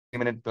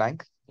3-minute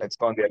plank. Let's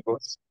go on the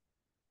elbows.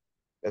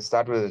 Let's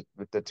start with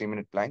the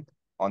 3-minute plank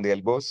on the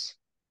elbows.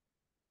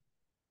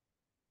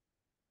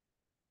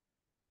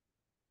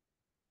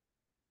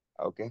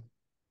 Okay.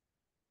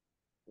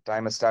 The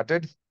time has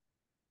started.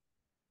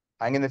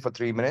 Hang in there for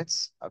 3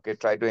 minutes. Okay.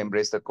 Try to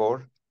embrace the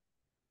core.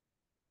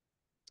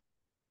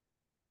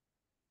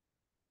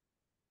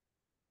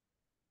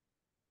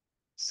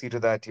 See to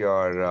that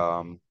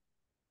your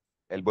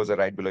elbows are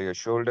right below your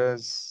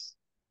shoulders.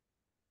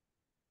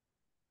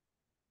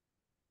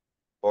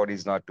 Body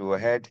is not too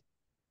ahead.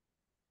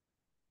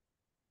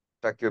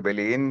 Tuck your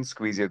belly in.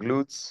 Squeeze your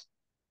glutes.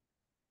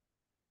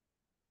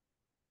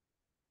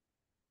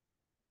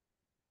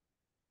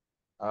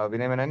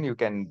 Vinay Menon, you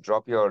can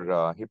drop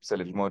your hips a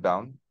little more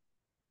down.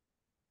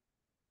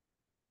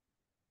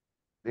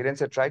 Dhiren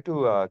sir, try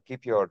to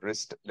keep your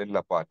wrist a little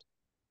apart.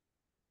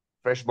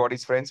 Fresh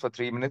bodies, friends, for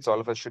 3 minutes. All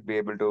of us should be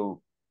able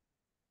to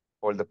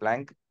hold the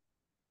plank.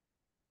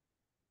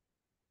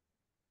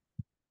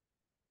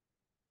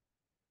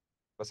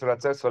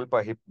 Basurat sir, ಸ್ವಲ್ಪ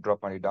hip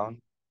drop ಮಾಡಿ down.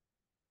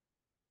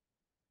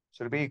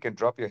 Surabhi, you can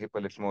drop your hip a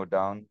little more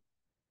down.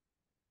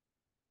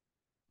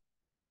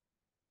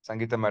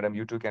 Sangeeta madam,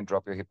 you too can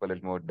drop your hip a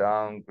little more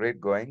down. Great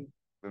going.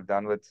 We've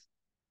done with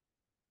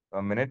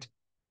a minute.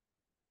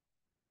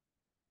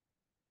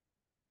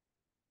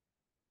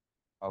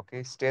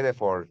 Okay, stay there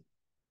for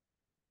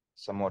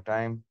some more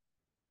time.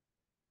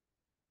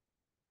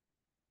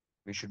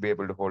 We should be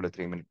able to hold a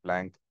 3-minute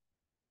plank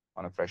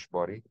on a fresh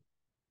body.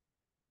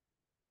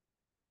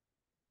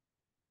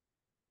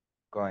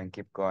 Going,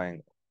 keep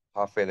going.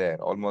 Halfway there,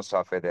 almost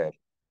halfway there.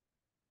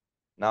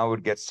 Now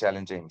it gets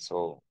challenging.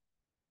 So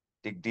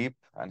dig deep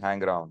and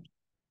hang around.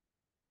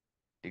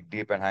 Dig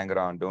deep and hang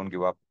around. Don't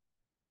give up.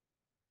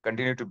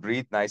 Continue to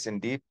breathe nice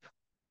and deep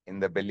in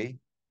the belly,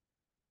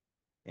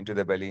 into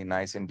the belly,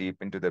 nice and deep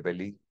into the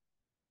belly,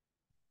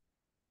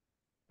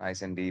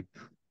 nice and deep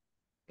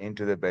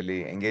into the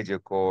belly. Engage your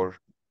core,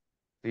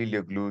 feel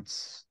your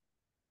glutes.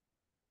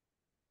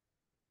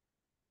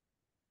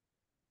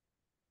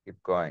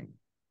 Keep going.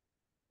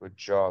 Good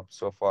job.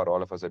 So far,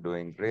 all of us are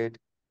doing great.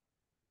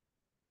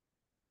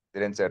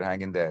 Dhiren sir,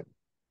 hang in there.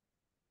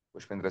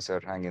 Pushpendra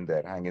sir, hang in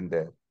there, hang in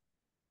there.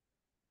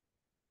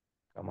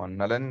 Come on,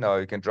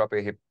 Nalan, you can drop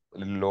your hip a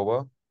little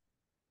lower.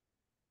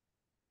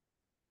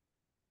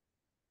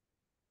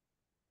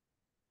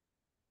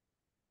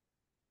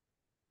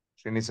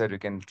 Srini sir, you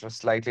can just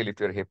slightly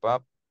lift your hip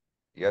up.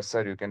 Yes,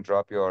 sir, you can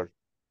drop your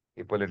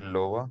hip a little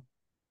lower.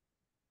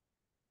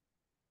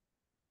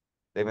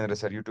 Devendra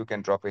sir, you too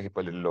can drop your hip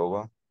a little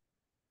lower.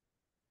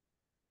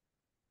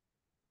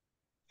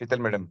 Shital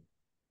madam,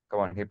 come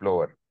on, hip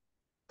lower.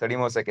 30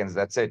 more seconds,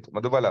 that's it.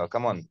 Madhubala,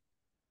 come on.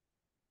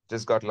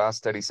 Just got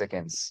last 30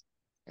 seconds.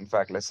 In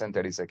fact, less than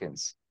 30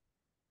 seconds.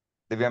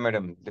 Divya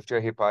madam, lift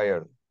your hip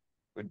higher.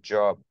 Good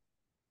job.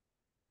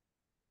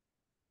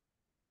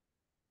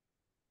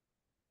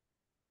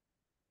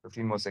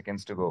 15 more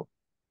seconds to go.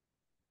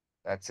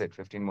 That's it,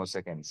 15 more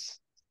seconds.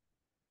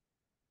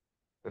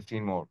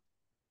 15 more.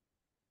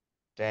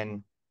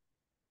 10,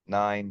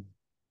 9,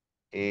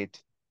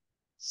 8,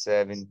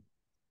 7,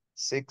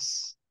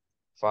 6,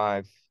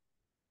 5,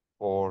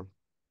 4,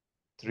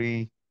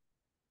 3,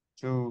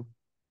 2,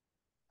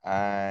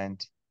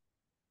 and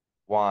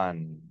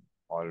 1.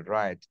 All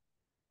right.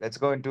 Let's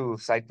go into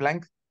side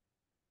plank.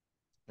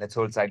 Let's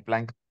hold side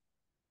plank.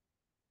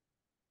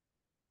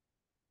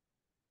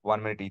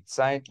 1 minute each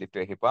side. Lift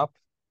your hip up.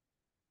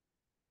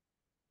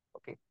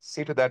 Okay.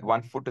 See to that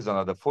one foot is on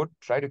the other foot.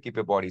 Try to keep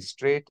your body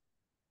straight.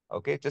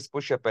 Okay. Just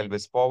push your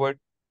pelvis forward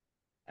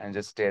and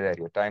just stay there.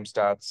 Your time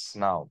starts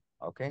now.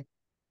 Okay.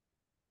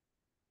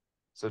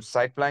 So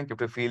side plank, you have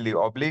to feel the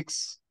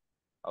obliques.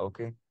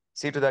 Okay.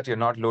 See to that you're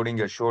not loading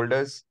your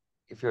shoulders.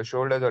 If your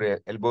shoulders or your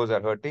elbows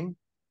are hurting,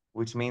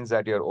 which means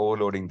that you're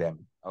overloading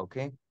them.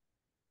 Okay.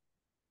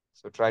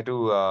 So try to,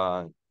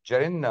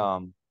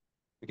 Jarin,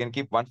 you can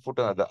keep one foot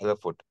on the other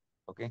foot.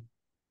 Okay.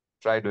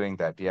 Try doing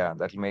that. Yeah,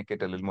 that'll make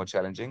it a little more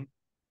challenging.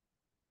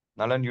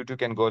 Nalan, you two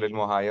can go a little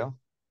more higher.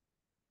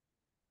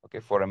 Okay,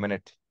 for a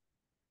minute.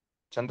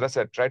 Chandra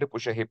sir, try to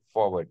push a hip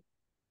forward.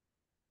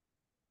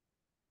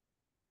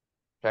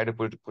 Try to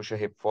push a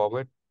hip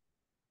forward.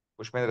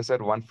 Pushpendra sir,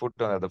 one foot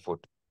on the other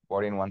foot.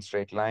 Body in one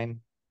straight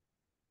line.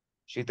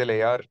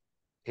 Sheetal AR,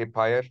 hip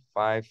higher.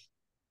 5,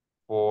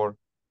 4,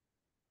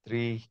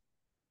 3,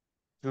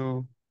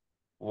 2,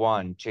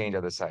 1. Change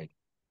other side.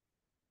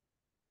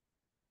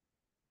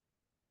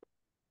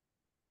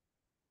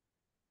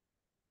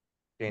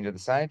 Change other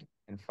side.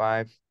 In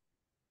 5,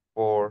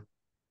 4,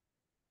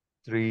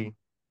 3,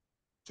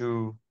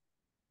 2,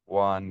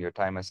 1. Your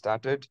time has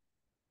started.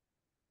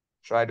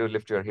 Try to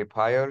lift your hip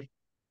higher.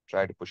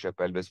 Try to push your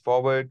pelvis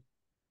forward.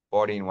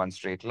 Body in one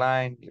straight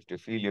line. You have to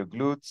feel your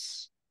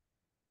glutes.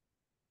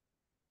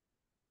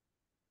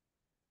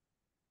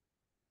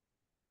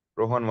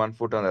 Rohan, one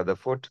foot on the other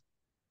foot.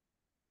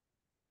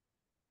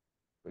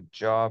 Good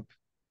job.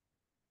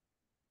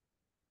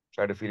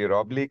 Try to feel your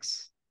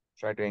obliques.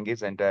 Try to engage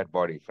the entire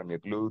body from your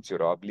glutes, your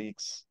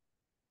obliques.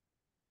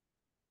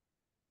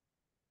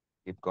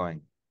 Keep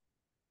going.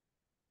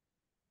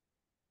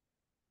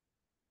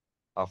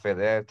 Halfway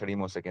there, 30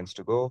 more seconds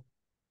to go.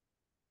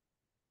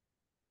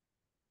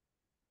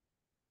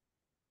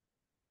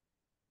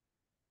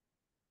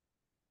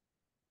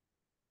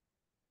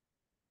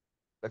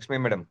 Lakshmi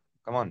madam,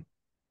 come on.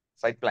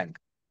 Side plank.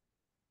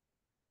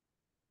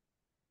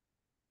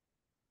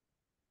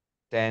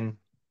 10,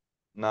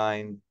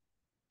 9,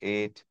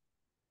 8,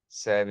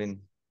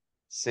 7,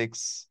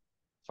 6,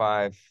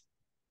 5,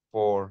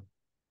 4,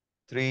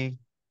 3,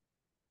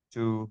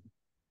 2,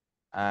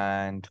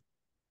 and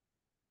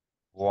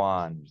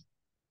 1.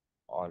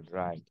 All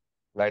right.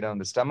 Lie down on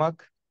the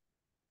stomach.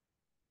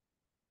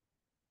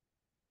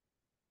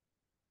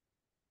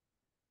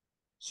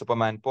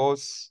 Superman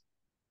pose.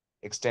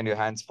 Extend your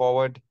hands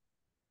forward.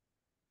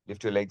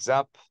 Lift your legs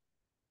up.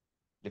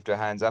 Lift your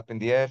hands up in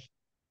the air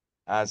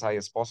as high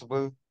as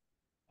possible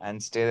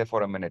and stay there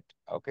for a minute.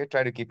 Okay.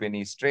 Try to keep your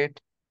knees straight.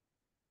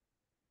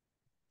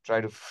 Try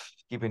to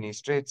keep your knees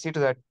straight. See to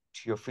that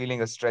you're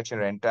feeling a stretch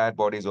and your entire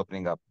body is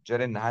opening up.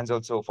 Jaren, hands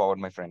also forward,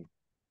 my friend.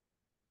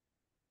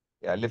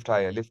 Yeah, lift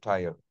higher, lift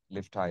higher,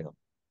 lift higher.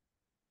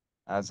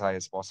 As high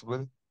as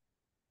possible.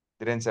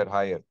 Dhiren said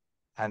higher.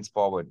 Hands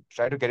forward.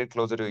 Try to get it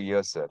closer to your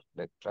ears, sir.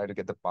 Try to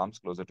get the palms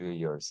closer to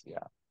your ears.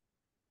 Yeah.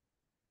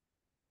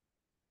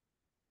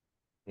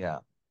 Yeah.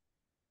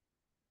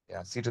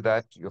 Yeah. See to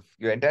that.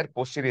 Your entire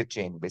posterior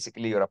chain,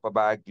 basically your upper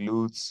back,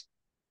 glutes,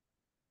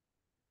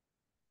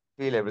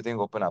 feel everything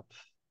open up.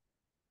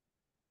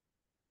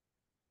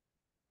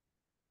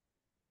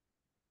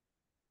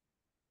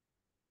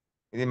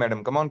 Easy,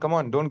 madam. Come on, come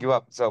on. Don't give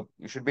up. So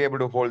you should be able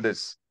to hold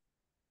this.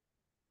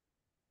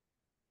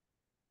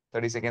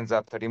 30 seconds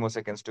up, 30 more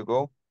seconds to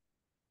go.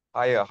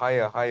 Higher,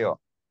 higher, higher.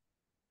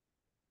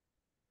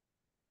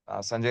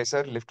 Sanjay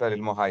sir, lift a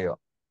little more higher.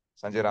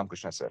 Sanjay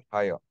Ramakrishna sir,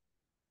 higher.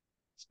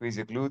 Squeeze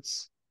your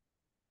glutes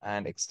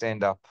and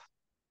extend up.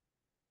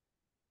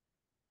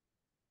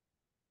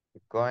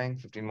 Keep going,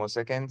 15 more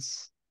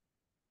seconds.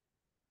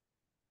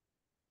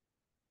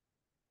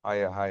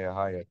 Higher, higher,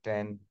 higher.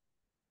 10,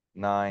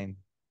 9,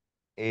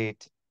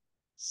 8,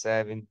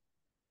 7,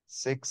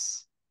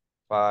 6,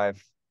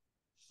 5,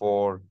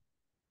 4,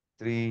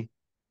 3,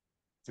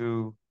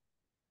 2,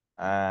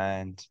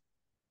 and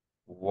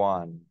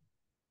 1.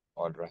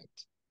 All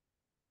right.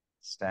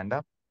 Stand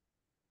up.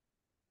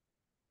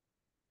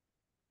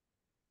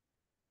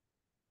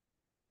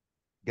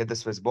 Get the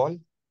Swiss ball.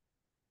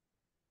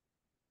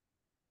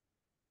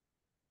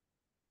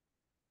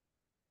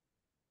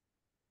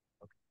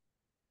 Okay.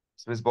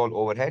 Swiss ball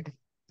overhead.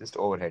 Just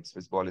overhead.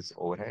 Swiss ball is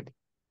overhead.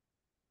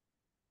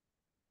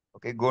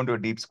 Okay. Go into a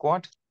deep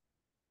squat.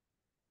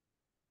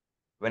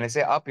 When I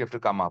say up, you have to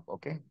come up.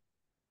 Okay.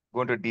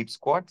 Go into a deep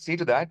squat. See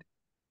to that.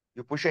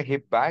 You push your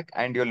hip back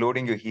and you're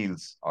loading your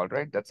heels. All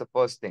right. That's the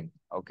first thing.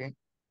 Okay.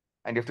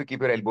 And you have to keep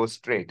your elbows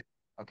straight.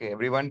 Okay.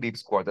 Everyone, deep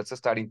squat. That's the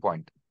starting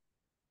point.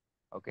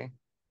 Okay.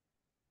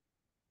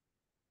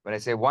 When I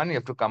say 1, you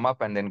have to come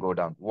up and then go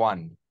down.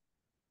 1,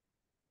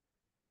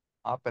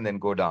 up and then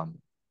go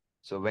down.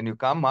 So when you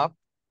come up,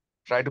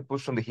 try to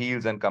push from the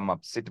heels and come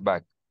up. Sit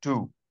back.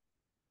 2,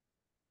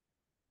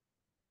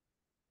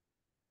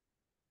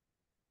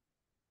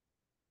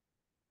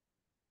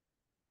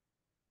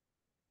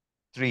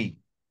 3.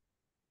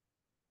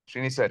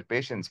 Srini sir,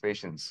 patience,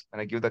 patience.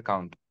 And I give the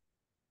count.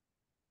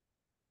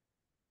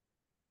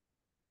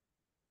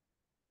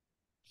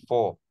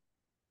 4.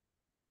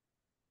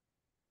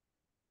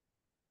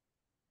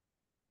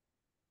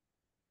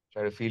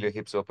 Try to feel your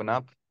hips open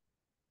up.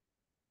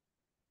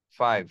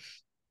 5.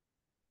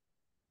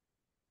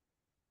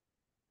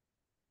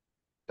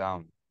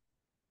 Down.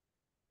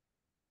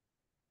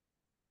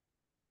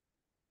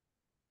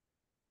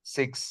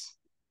 6.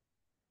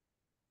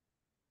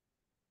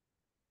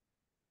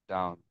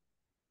 Down.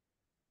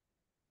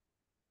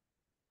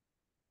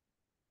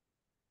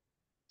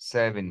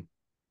 7.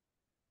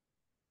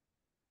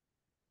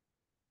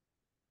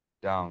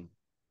 Down.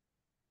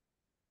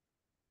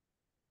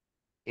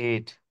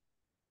 8.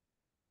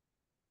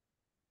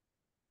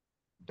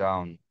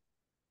 Down.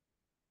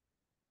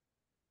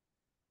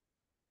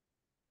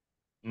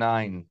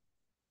 9.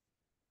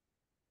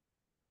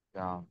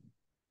 Down.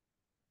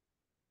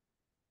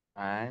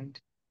 And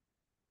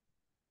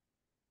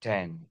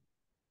 10.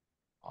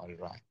 All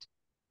right.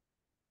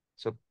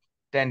 So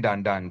 10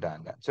 done, done,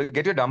 done, done. So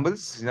get your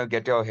dumbbells,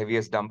 get your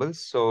heaviest dumbbells.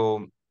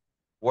 So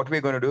what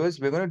we're going to do is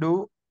we're going to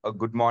do a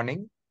good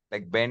morning,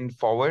 like bend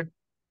forward.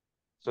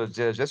 So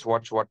just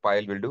watch what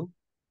Payal will do.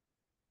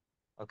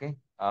 Okay.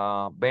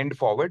 Bend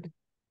forward,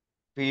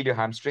 feel your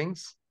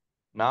hamstrings.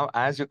 Now,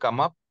 as you come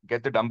up,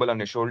 get the dumbbell on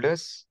your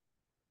shoulders.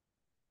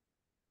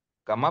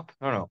 Come up.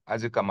 No, no.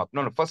 As you come up.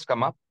 No, no. First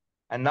come up.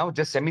 And now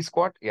just semi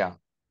squat. Yeah.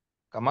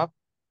 Come up.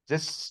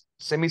 Just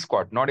semi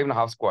squat, not even a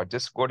half squat.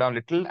 Just go down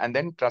little and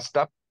then thrust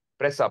up,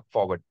 press up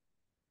forward.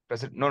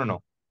 Press it. No, no,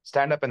 no.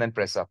 Stand up and then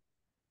press up.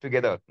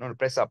 Together. No, no.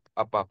 Press up,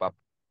 up, up, up.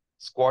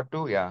 Squat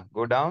 2. Yeah.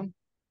 Go down.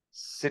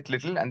 Sit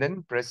little and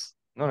then press.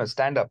 No, no.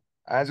 Stand up.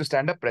 As you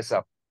stand up, press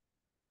up.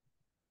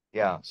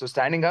 Yeah. So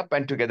standing up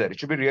and together. It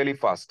should be really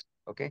fast.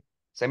 Okay.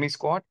 Semi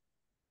squat.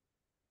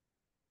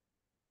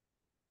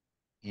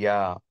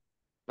 Yeah.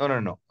 No, no,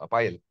 no, a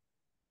pile.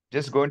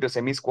 Just go into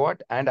semi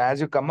squat, and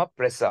as you come up,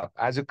 press up.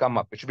 As you come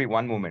up, it should be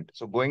one movement.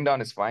 So going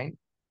down is fine.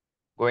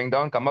 Going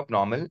down, come up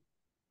normal.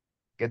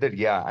 Get it?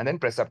 Yeah. And then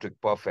press up to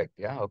perfect.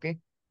 Yeah. Okay.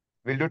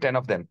 We'll do 10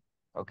 of them.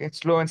 Okay.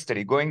 Slow and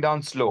steady. Going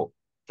down slow.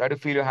 Try to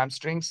feel your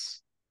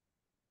hamstrings.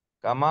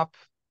 Come up.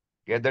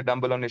 Get the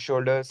dumbbell on your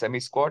shoulder. Semi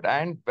squat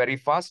and very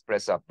fast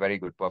press up. Very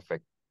good.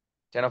 Perfect.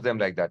 10 of them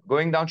like that.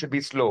 Going down should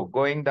be slow.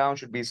 Going down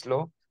should be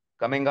slow.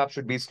 Coming up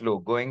should be slow.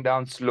 Going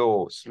down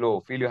slow.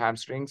 Slow. Feel your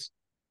hamstrings.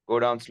 Go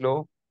down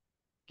slow.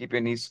 Keep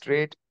your knees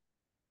straight.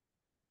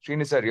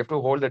 Srini sir, you have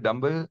to hold the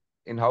dumbbell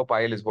in how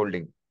Payal is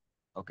holding.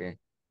 Okay.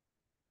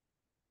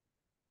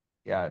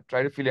 Yeah.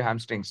 Try to feel your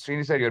hamstrings.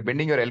 Srini sir, you're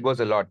bending your elbows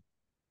a lot.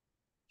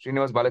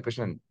 Srinivas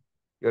Balakrishnan,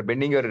 you're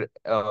bending your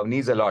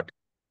knees a lot.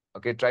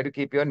 Okay. Try to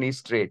keep your knees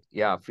straight.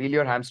 Yeah. Feel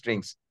your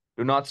hamstrings.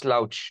 Do not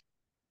slouch.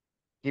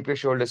 Keep your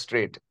shoulders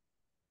straight.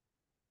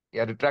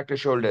 Yeah. Retract your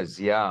shoulders.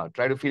 Yeah.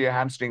 Try to feel your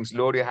hamstrings.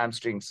 Load your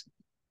hamstrings.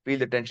 Feel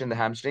the tension in the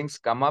hamstrings.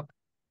 Come up.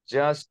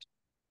 Just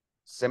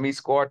semi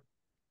squat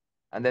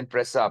and then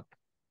press up.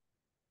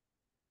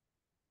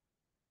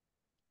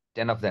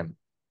 10 of them.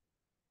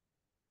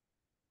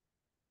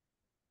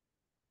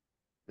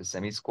 The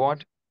semi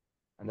squat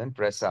and then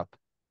press up.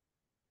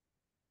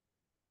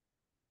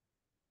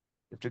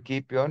 You have to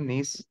keep your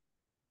knees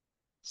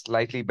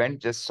slightly bent,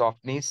 just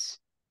soft knees.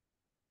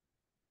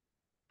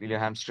 Feel your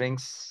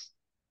hamstrings.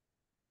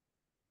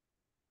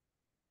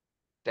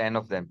 10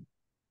 of them.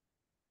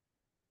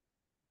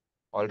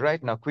 All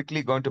right, now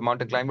quickly go into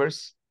mountain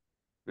climbers.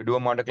 We do a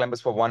mountain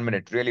climbers for 1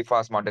 minute, really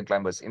fast mountain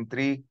climbers. In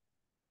 3,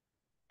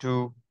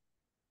 2,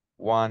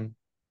 1,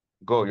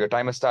 go. Your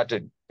timer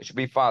started. It should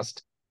be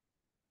fast.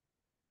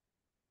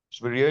 It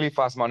should be really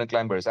fast mountain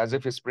climbers, as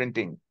if you're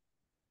sprinting.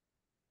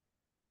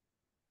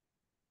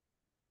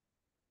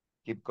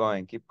 Keep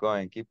going, keep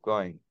going, keep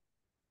going.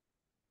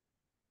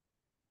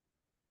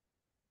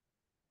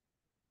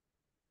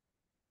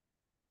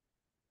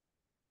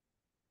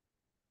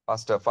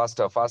 Faster,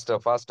 faster, faster,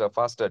 faster,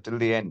 faster, till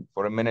the end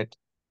for a minute.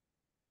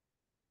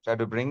 Try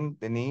to bring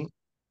the knee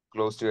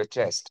close to your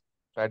chest.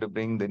 Try to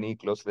bring the knee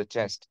close to the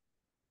chest.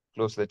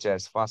 Close to the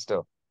chest,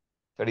 faster.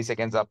 30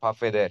 seconds up,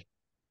 halfway there.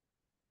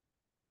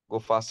 Go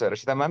faster.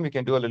 Rashida ma'am, you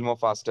can do a little more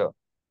faster.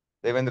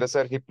 Devendra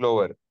sir, hip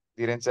lower.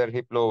 Dhiren sir,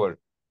 hip lower.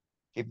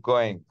 Keep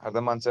going.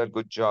 Hardaman sir,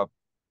 good job.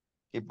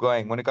 Keep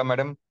going. Monica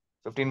madam,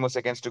 15 more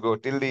seconds to go.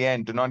 Till the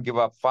end. Do not give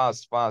up.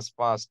 Fast, fast,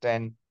 fast.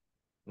 10,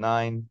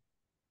 9,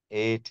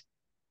 8,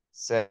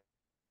 7,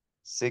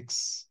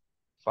 6,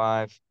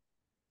 5,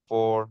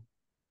 4,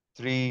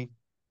 3,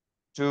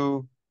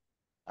 2,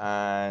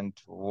 and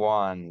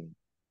 1.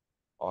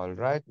 All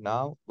right.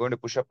 Now, go into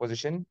push-up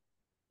position.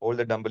 Hold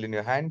the dumbbell in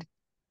your hand.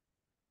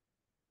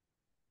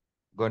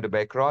 Go into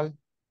back crawl.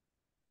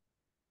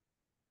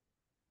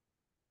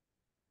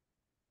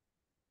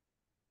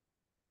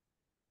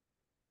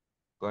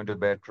 Go into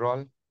back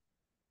crawl.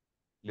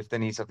 Lift the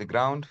knees off the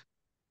ground.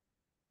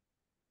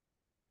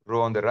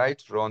 Row on the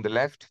right, row on the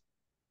left.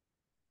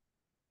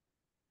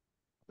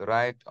 The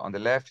right, on the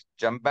left.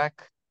 Jump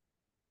back.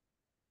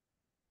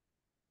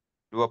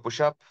 Do a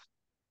push-up.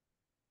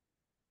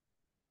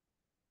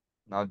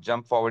 Now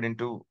jump forward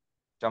into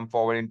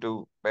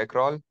back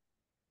roll.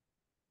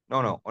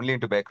 No, no, only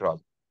into back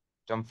roll.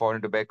 Jump forward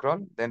into back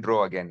roll, then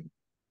row again.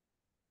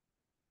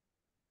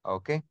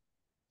 Okay.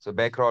 So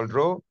back roll,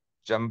 row,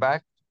 jump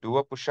back, do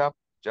a push-up,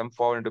 jump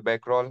forward into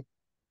back roll.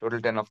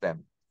 Total 10 of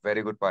them.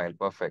 Very good, Pile.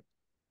 Perfect.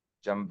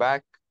 Jump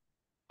back,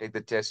 take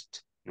the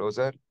chest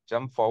closer,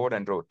 jump forward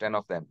and row. 10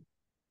 of them.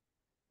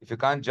 If you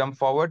can't jump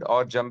forward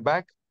or jump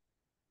back,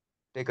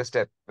 take a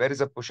step. Where is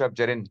a push-up,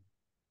 Jarin?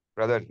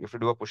 Brother, you have to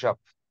do a push-up.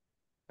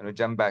 And you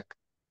jump back.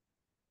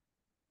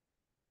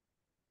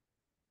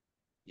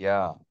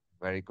 Yeah,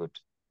 very good.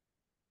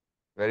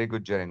 Very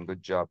good, Jarin.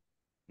 Good job.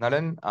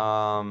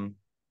 Nalan,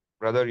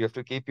 brother, you have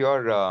to keep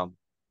your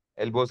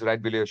elbows right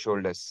below your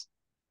shoulders.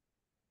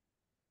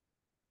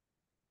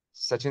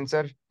 Sachin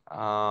sir,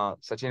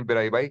 Sachin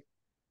Birai bhai,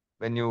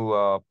 when you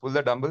pull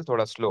the dumbbell,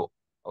 thoda slow.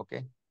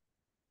 Okay.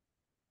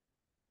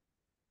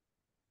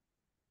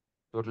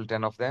 Total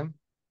 10 of them.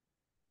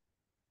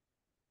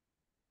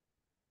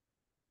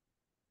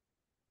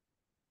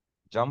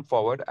 Jump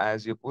forward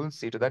as you pull.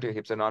 See to that your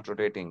hips are not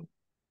rotating.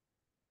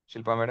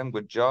 Shilpa madam,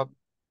 good job.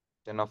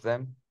 10 of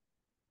them.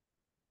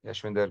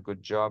 Yashwinder,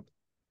 good job.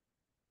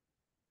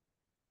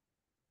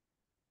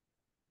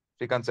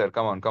 Srikant sir,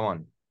 come on, come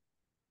on.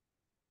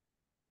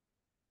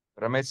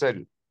 Ramesh sir,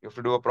 you have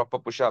to do a proper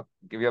push-up.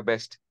 Give your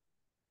best.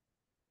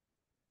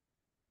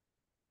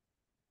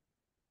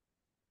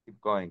 Keep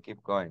going,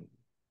 keep going.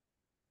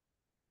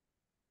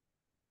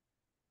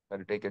 Try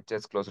to take your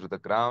chest closer to the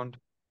ground.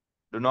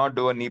 Do not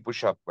do a knee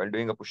push-up. While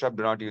doing a push-up,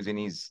 do not use your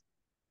knees.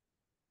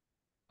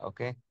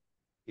 Okay.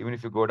 Even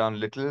if you go down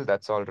little,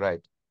 that's all right.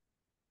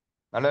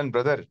 Nalan,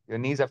 brother, your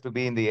knees have to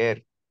be in the air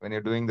when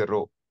you're doing the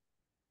row.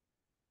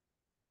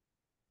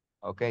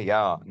 Okay,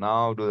 yeah.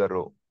 Now do the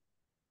row.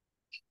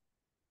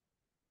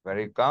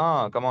 Very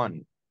calm. Come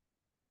on.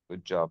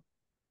 Good job.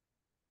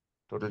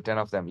 Total 10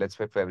 of them. Let's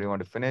wait for everyone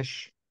to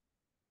finish.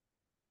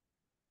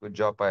 Good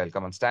job, Payal.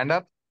 Come on, stand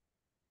up.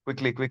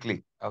 Quickly,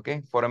 quickly.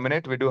 Okay, for a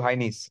minute, we do high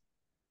knees.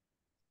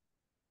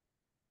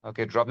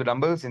 Okay, drop the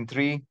dumbbells in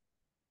 3,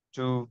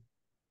 2,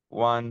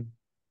 1,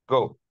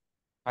 go.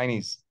 High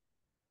knees.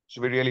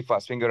 Should be really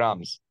fast. Swing your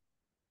arms.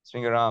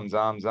 Swing your arms,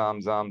 arms,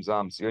 arms, arms,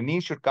 arms. Your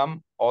knees should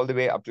come all the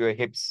way up to your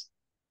hips.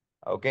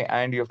 Okay,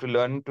 and you have to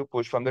learn to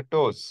push from the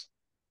toes.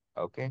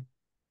 Okay,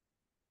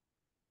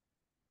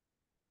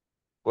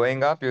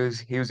 going up, you're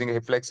using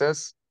hip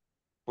flexors.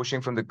 Pushing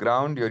from the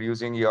ground, you're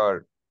using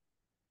your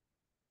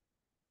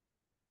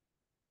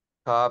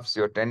calves,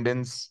 your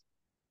tendons.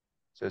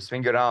 So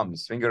swing your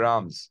arms, swing your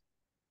arms.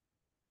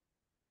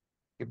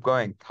 Keep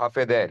going,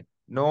 halfway there.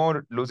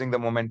 No losing the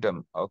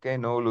momentum. Okay,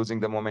 no losing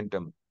the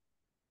momentum.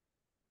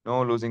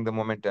 No losing the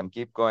momentum.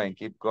 Keep going,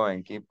 keep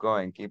going, keep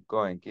going, keep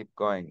going, keep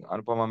going.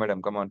 Anupama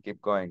madam, come on,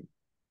 keep going.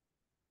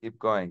 Keep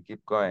going,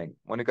 keep going.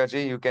 Monica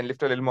ji, you can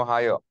lift a little more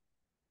higher.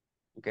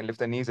 You can lift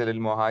the knees a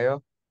little more higher.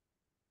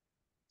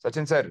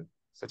 Sachin sir,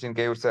 Sachin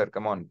Kayur sir,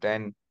 come on.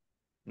 10,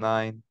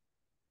 9,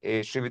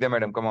 8. Srividya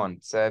madam, come on.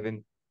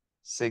 7,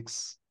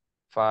 6,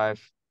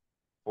 5,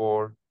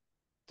 4,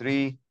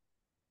 3,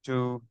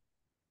 2,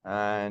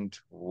 and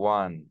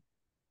 1.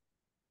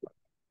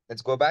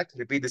 Let's go back.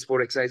 Repeat these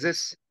 4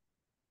 exercises.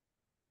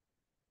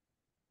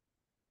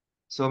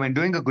 So when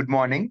doing a good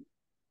morning,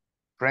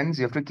 friends,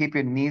 you have to keep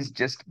your knees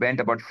just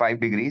bent about 5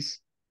 degrees.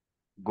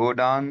 Go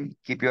down,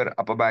 keep your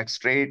upper back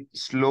straight,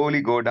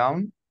 slowly go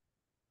down,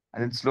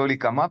 and then slowly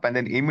come up, and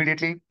then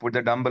immediately put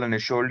the dumbbell on your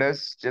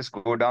shoulders. Just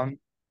go down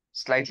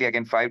slightly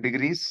again 5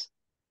 degrees,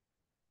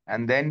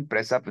 and then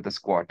press up with a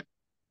squat.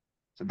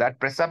 So that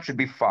press up should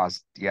be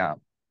fast. Yeah.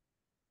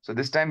 So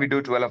this time we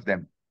do 12 of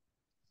them.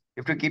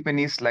 You have to keep your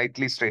knees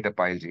slightly straighter,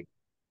 Payalji.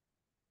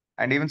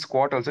 And even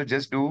squat also,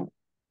 just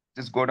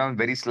go down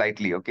very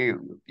slightly. Okay.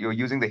 You're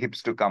using the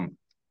hips to come.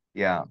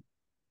 Yeah.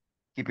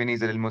 Keep your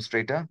knees a little more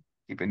straighter.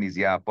 Keep your knees.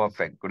 Yeah.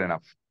 Perfect. Good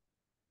enough.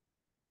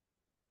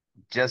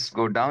 Just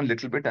go down a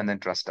little bit and then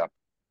thrust up.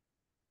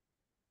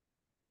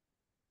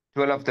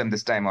 12 of them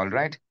this time. All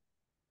right.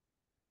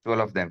 12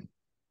 of them.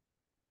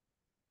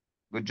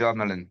 Good job,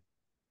 Nalan.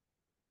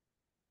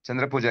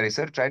 Chandra Pujari,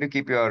 sir, try to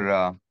keep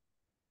your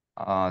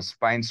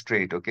spine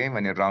straight, okay,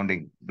 when you're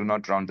rounding. Do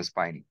not round the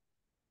spine.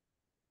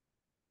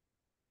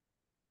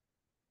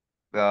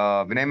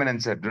 Vinay Menon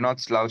said, do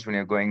not slouch when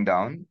you're going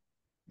down.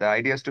 The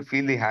idea is to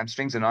feel the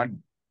hamstrings and not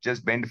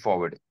just bend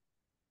forward.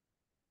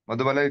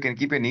 Madhubala, you can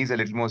keep your knees a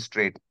little more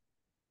straight.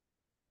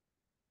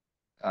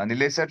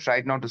 Nilesh sir,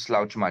 try not to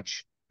slouch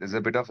much. There's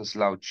a bit of a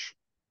slouch.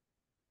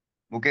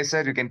 Mukesh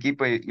sir, you can keep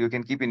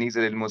your knees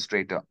a little more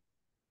straighter.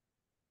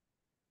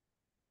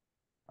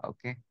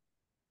 Okay.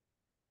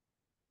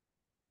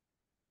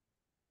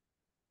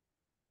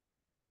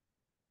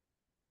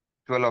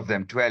 12 of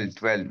them. 12,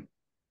 12.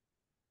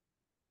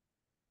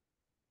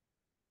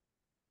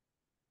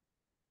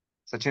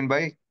 Sachin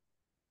bhai,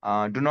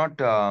 do not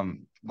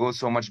go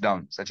so much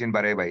down. Sachin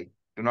Bare bhai,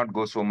 do not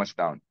go so much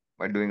down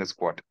while doing a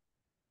squat.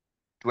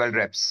 12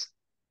 reps.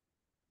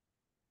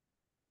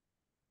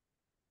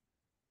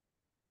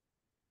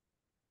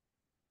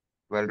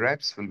 12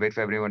 reps. We'll wait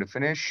for everyone to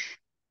finish.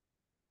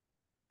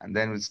 And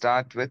then we'll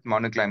start with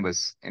mountain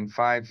climbers in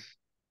 5,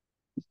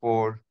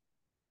 4,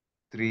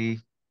 3,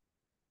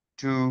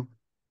 2,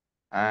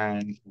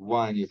 and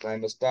 1. Your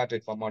timer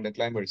started for mountain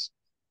climbers.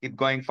 Keep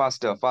going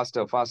faster,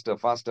 faster, faster,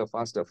 faster,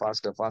 faster,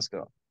 faster,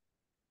 faster.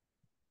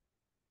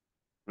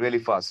 Really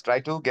fast.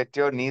 Try to get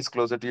your knees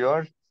closer to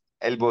your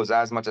elbows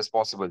as much as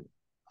possible.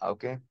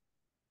 Okay.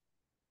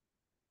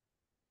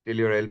 Till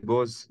your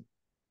elbows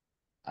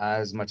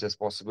as much as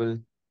possible.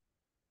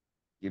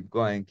 Keep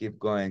going, keep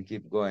going,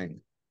 keep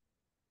going.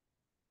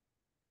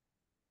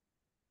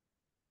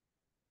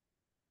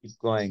 Keep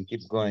going,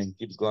 keep going,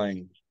 keep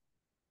going.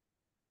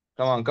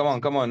 Come on, come on,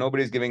 come on.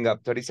 Nobody's giving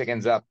up. 30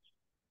 seconds up.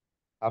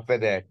 Halfway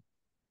there.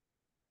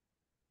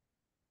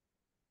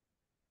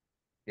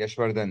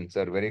 Yashvardhan,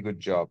 sir, very good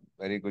job.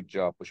 Very good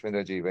job.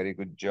 Pushpendra ji, very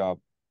good job.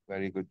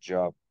 Very good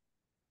job.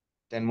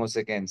 10 more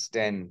seconds.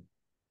 10.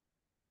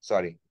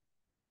 Sorry.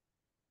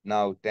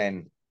 Now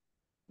 10,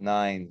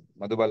 9.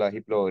 Madhubala,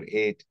 hip lower.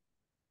 8,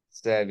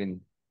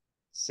 7,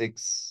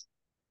 6,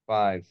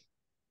 5,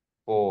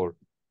 4,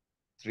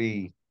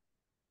 3,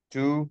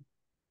 2,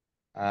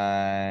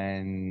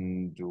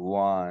 and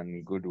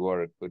 1. Good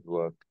work. Good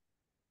work.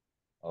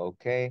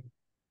 Okay.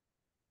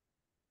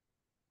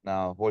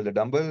 Now hold the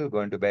dumbbell.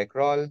 Go into back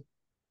roll.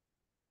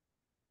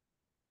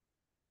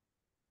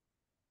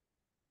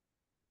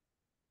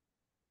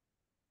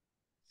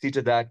 See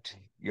to that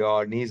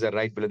your knees are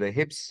right below the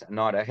hips,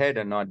 not ahead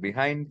and not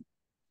behind.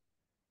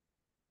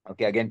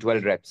 Okay, again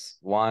 12 reps.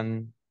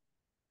 1,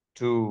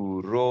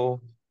 2,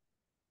 row,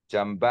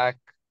 jump back,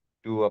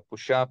 do a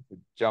push-up,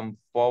 jump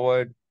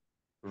forward,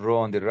 row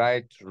on the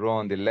right, row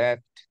on the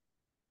left,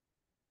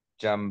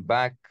 jump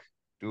back,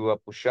 do a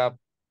push-up,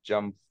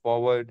 jump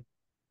forward,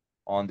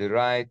 on the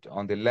right,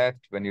 on the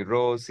left. When you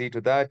row, see to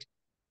that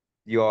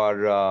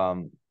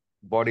your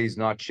body is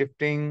not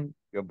shifting.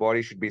 Your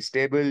body should be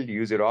stable.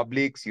 Use your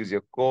obliques, use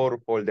your core,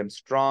 hold them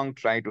strong.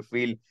 Try to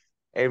feel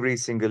every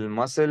single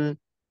muscle.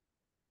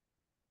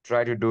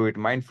 Try to do it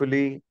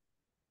mindfully.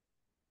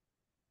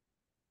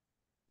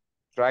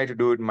 Try to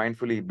do it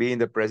mindfully. Be in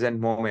the present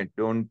moment.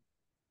 Don't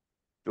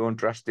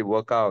rush the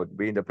workout.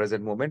 Be in the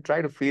present moment.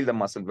 Try to feel the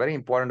muscle. Very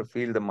important to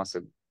feel the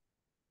muscle.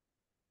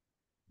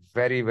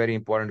 Very, very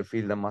important to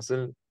feel the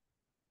muscle.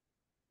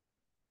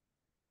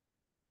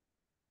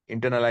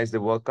 Internalize the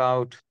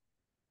workout.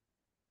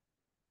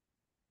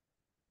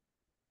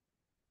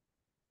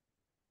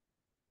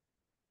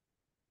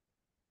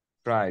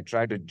 Try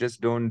to just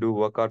don't do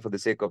workout for the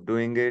sake of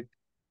doing it.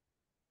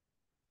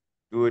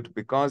 Do it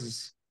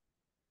because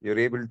you're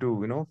able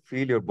to,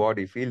 feel your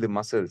body, feel the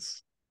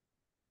muscles.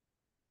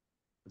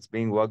 It's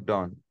being worked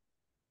on,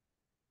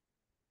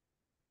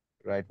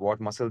 right? What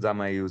muscles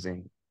am I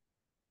using?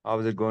 How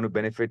is it going to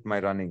benefit my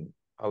running?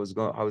 How is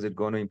it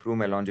going to improve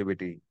my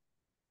longevity?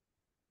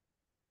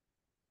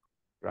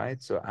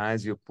 Right? So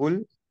as you pull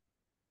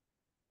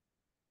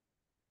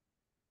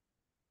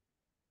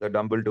the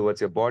dumbbell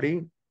towards your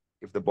body,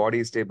 if the body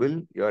is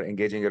stable, you're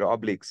engaging your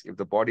obliques. If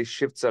the body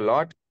shifts a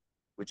lot,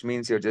 which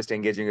means you're just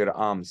engaging your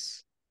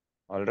arms.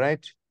 All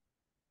right?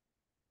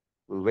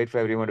 We'll wait for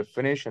everyone to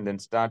finish and then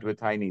start with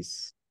high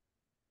knees.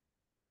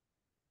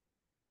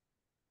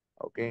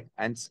 Okay?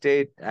 And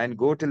stay and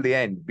go till the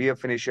end. Be a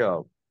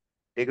finisher.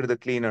 Take it to the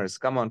cleaners.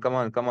 Come on, come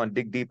on, come on.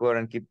 Dig deeper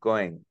and keep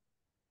going.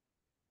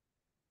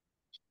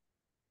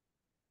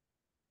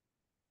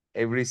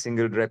 Every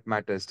single rep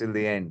matters till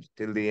the end,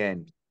 till the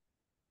end,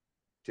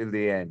 till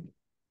the end.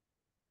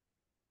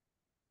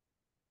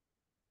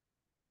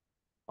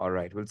 All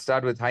right, we'll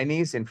start with high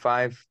knees in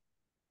 5,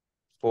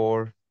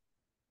 4,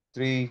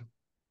 3,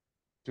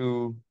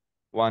 2,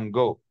 1,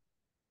 go.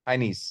 High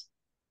knees.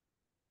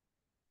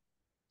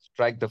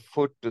 Strike the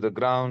foot to the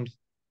ground.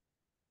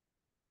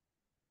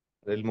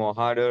 A little more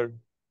harder.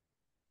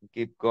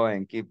 Keep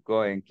going, keep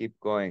going, keep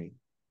going.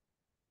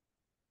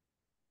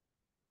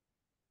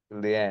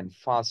 Till the end.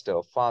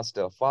 Faster,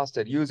 faster,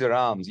 faster. Use your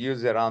arms.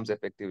 Use your arms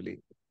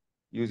effectively.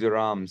 Use your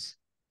arms.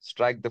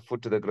 Strike the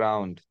foot to the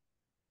ground.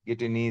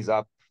 Get your knees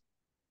up.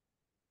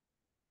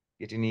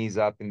 Get your knees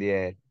up in the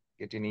air.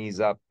 Get your knees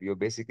up. You're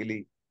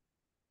basically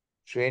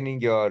training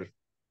your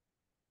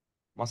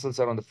muscles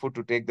are on the foot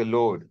to take the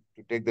load.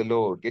 To take the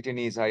load. Get your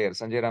knees higher.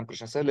 Sanjay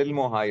Ramakrishna, sir, a little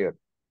more higher.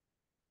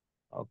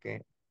 Okay.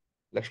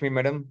 Lakshmi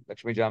madam,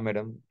 Lakshmi Jha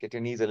madam, get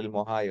your knees a little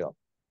more higher.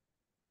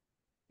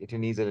 Get your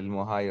knees a little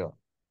more higher.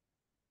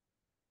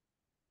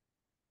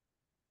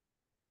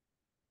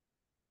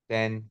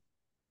 10,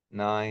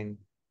 9,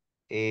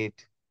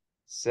 8,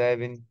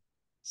 7,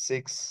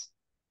 6,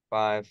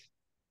 5,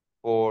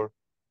 4,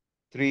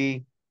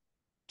 3,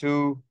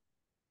 2,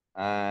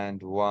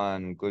 and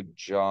 1. Good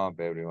job,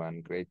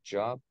 everyone. Great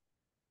job.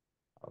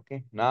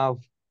 Okay. Now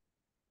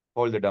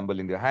hold the dumbbell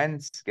in your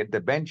hands. Get the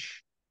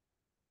bench.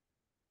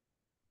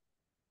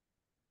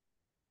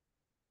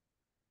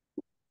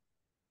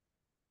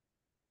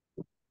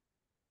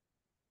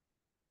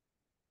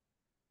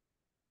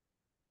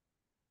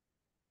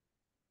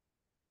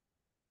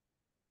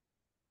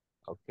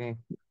 Okay.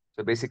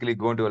 So basically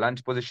go into a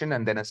lunge position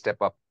and then a step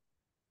up.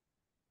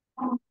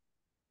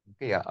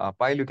 Okay, yeah.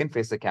 Pile, you can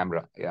face the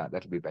camera. Yeah,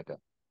 that'll be better.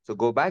 So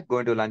go back, go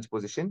into lunge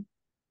position.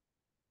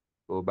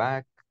 Go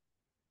back.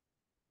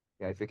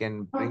 Yeah, if you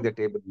can bring the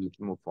table, you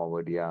can move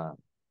forward. Yeah,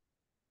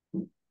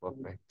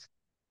 perfect.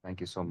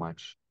 Thank you so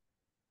much.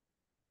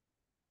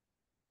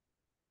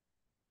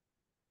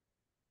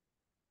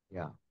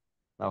 Yeah.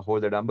 Now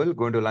hold the dumbbell,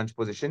 go into lunge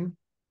position.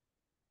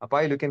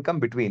 Pile, you can come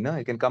between.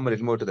 You can come a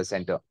little more to the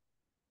center.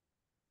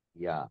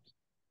 Yeah,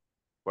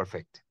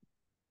 perfect.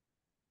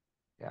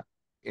 Yeah.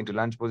 Into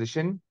lunge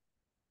position.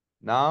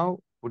 Now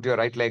put your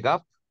right leg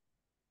up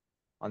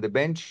on the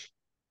bench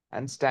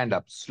and stand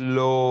up.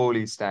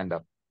 Slowly stand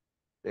up.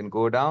 Then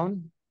go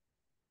down.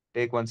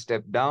 Take one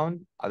step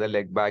down. Other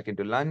leg back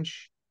into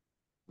lunge.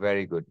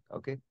 Very good.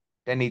 Okay.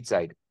 10 each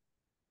side.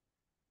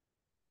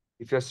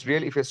 If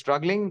you're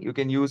struggling, you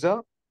can use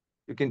a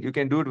you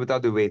can do it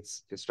without the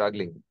weights if you're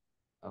struggling.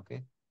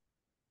 Okay.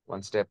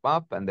 One step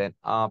up and then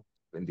up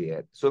in the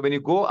air. So when you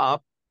go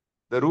up,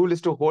 the rule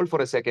is to hold for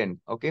a second.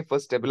 Okay.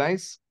 First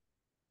stabilize.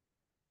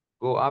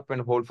 Go up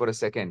and hold for a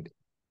second.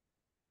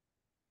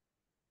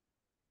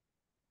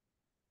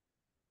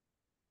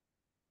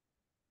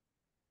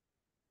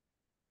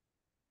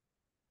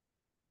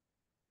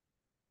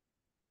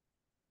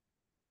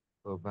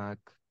 Go back.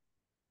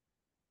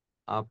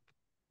 Up.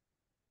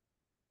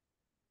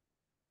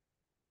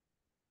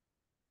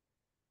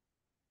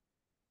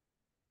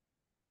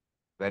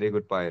 Very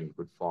good pile.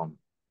 Good form.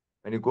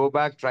 When you go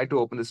back, try to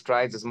open the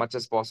strides as much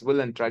as possible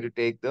and try to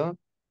take the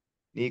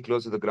knee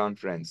close to the ground,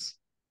 friends.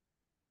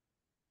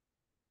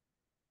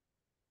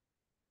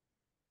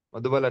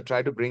 Madhubala,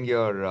 try to bring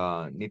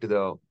your knee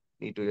to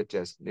your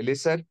chest. Nilesh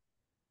sir,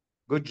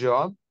 good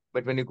job.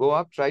 But when you go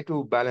up, try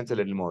to balance a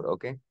little more.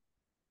 Okay.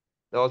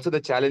 Also,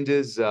 the challenge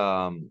is,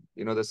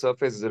 the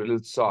surface is a little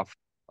soft.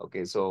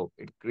 Okay, so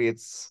it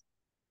creates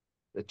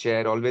the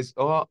chair always.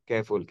 Oh,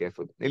 careful,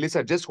 careful. Nilesh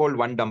sir, just hold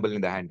one dumbbell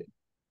in the hand.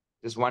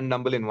 Just one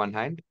dumbbell in one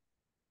hand.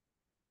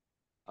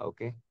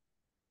 Okay.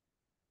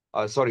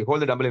 Sorry,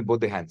 hold the dumbbell in both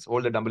the hands.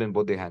 Hold the dumbbell in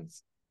both the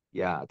hands.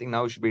 Yeah, I think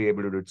now you should be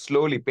able to do it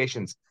slowly.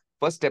 Patience.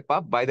 First step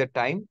up by the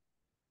time.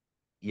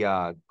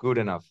 Yeah, good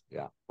enough.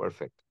 Yeah,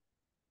 perfect.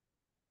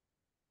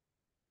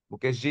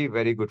 Mukesh ji,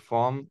 very good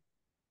form.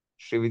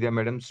 Srividya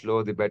madam,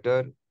 slow the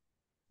better.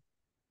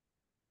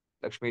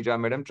 Lakshmi Ja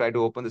madam, try to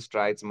open the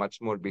strides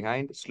much more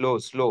behind. Slow,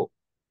 slow.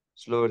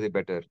 Slower the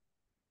better.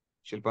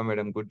 Shilpa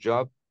madam, good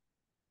job.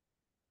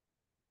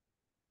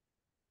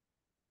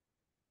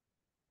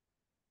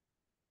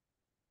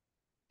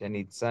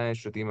 Janitsa,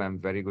 Shruti ma'am,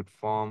 very good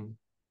form.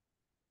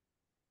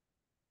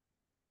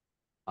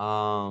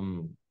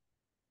 Um,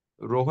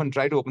 Rohan,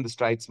 try to open the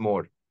strides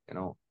more, you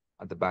know,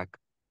 at the back.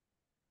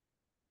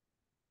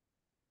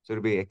 So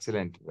it'll be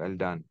excellent. Well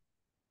done.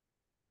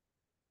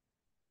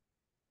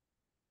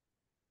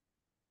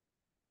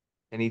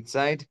 And each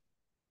side,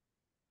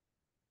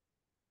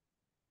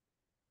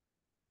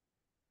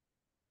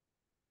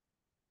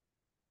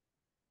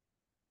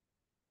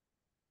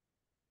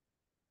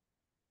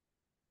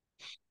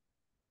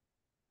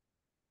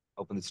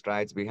 open the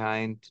strides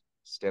behind.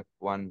 Step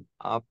one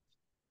up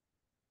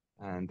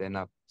and then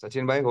up.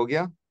 Sachin bhai, ho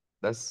gaya?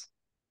 That's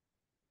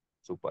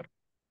super.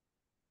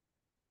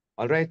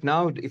 All right,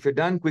 now if you're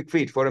done, quick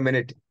feet for a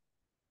minute.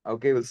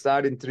 Okay, we'll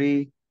start in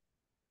three,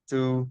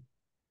 two,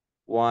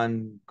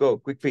 one, go.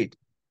 Quick feet.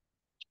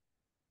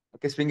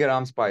 Okay, swing your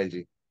arms,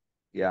 Payalji.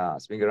 Yeah,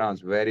 swing your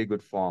arms. Very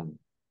good form.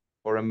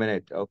 For a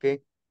minute. Okay,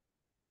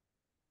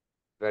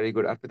 very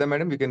good. Arpita,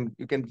 madam, you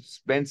can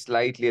bend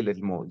slightly a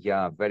little more.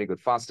 Yeah, very good.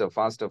 Faster,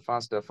 faster,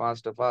 faster,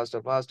 faster,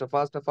 faster, faster,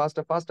 faster,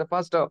 faster, faster,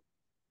 faster.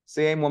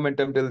 Same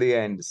momentum till the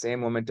end. Same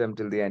momentum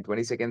till the end.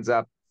 20 seconds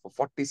up. For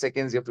 40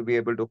 seconds, you have to be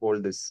able to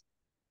hold this.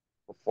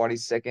 For 40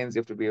 seconds, you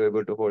have to be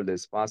able to hold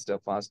this. Faster,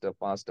 faster,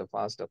 faster,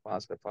 faster,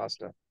 faster,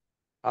 faster.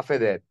 Halfway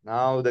there.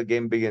 Now the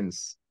game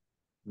begins.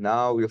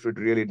 Now you have to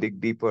really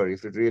dig deeper. You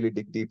have to really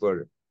dig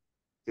deeper.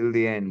 Till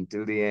the end,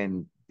 till the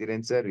end.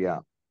 Dhiren sir, yeah.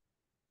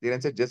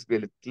 Dhiren sir, just be a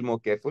little more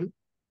careful.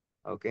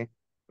 Okay.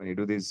 When you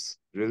do these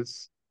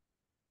drills.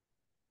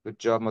 Good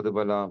job,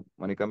 Madhubala.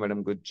 Monica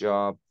madam, good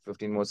job.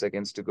 15 more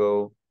seconds to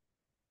go.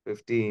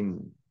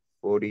 15,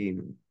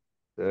 14,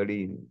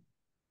 13,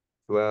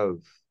 12,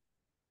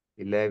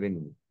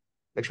 11.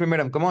 Lakshmi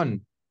madam, come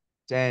on.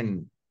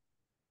 10,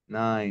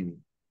 9,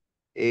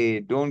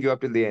 8. Don't give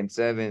up till the end.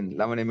 7.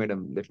 Lavanya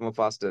madam, little more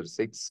faster.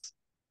 6,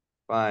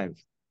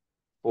 5,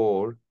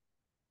 4,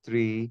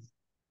 3,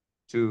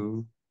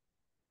 2,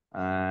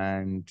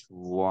 and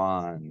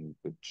 1.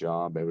 Good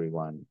job,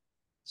 everyone.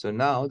 So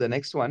now the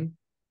next one,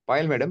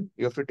 Payal madam,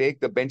 you have to take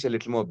the bench a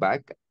little more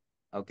back.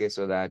 Okay,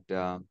 so that,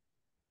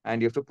 and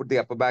you have to put the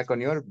upper back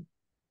on your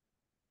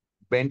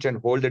bench and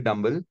hold the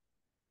dumbbell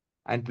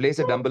and place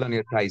a dumbbell on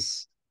your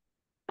thighs.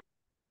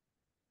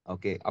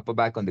 Okay, upper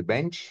back on the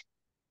bench.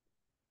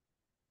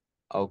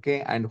 Okay,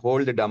 and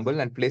hold the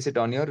dumbbell and place it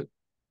on your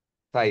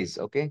thighs.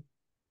 Okay,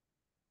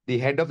 the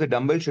head of the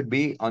dumbbell should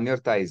be on your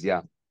thighs.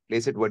 Yeah,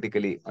 place it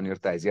vertically on your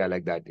thighs. Yeah,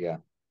 like that. Yeah,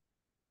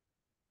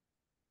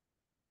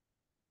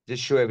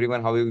 just show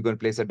everyone how you're going to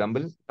place a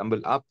dumbbell.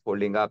 Dumbbell up,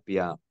 holding up.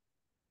 Yeah.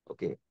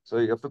 Okay, so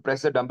you have to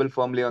press the dumbbell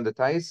firmly on the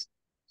thighs.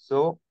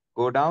 So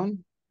go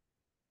down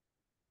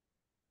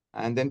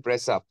and then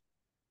press up.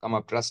 Come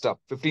up, thrust up.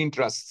 15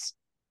 thrusts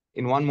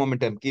in one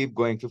momentum. Keep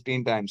going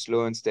 15 times,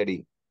 slow and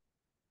steady.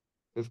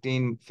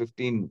 15,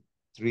 15,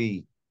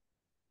 3.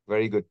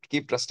 Very good.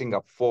 Keep thrusting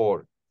up.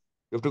 4.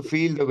 You have to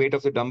feel the weight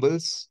of the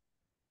dumbbells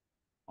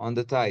on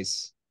the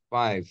thighs.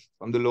 5.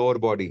 From the lower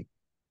body.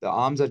 The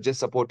arms are just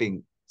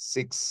supporting.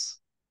 6.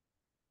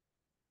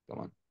 Come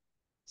on.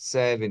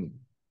 7.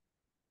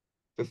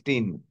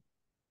 15.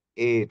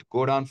 8.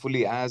 Go down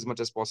fully as much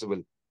as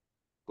possible.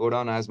 Go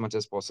down as much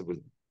as possible.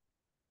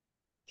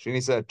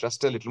 Srini sir,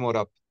 thrust a little more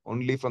up.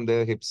 Only from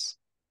the hips.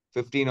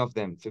 15 of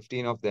them.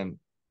 15 of them.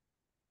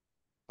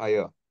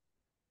 Higher.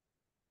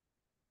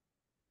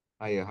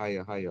 Higher,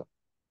 higher, higher.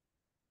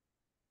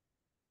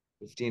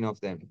 15 of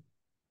them.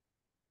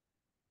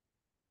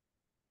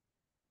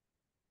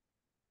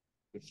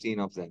 15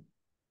 of them.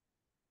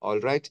 All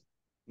right.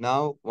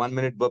 Now, 1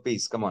 minute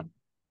burpees. Come on.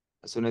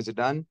 As soon as you're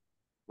done,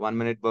 1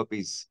 minute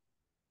burpees.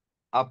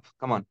 Up.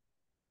 Come on.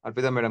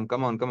 Arpita madam,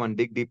 come on, come on.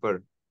 Dig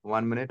deeper.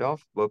 1 minute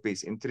of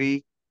burpees. In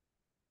 3,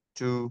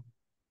 2,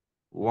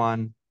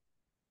 1,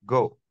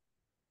 go.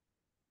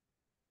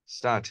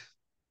 Start.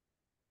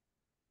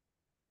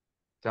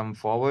 Jump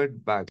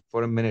forward, back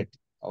for a minute.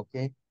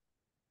 Okay.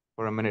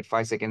 For a minute.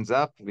 5 seconds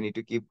up. We need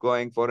to keep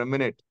going for a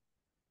minute.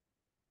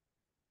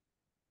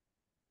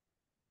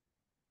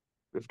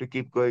 We have to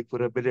keep going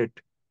for a minute.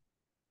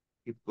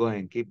 Keep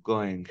going, keep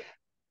going.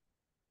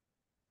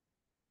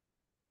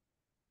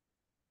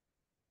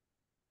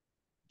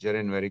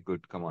 Jaren, very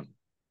good. Come on.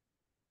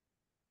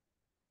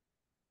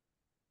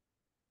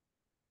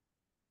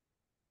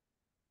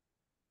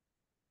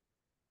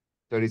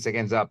 30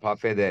 seconds up,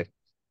 halfway there.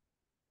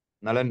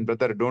 Nalan,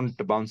 brother, don't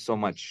bounce so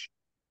much.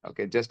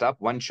 Okay, just up,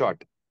 one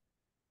shot.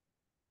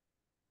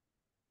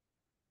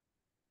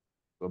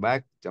 Go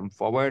back, jump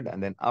forward,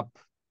 and then up.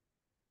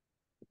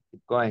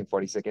 Keep going.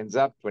 40 seconds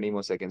up, 20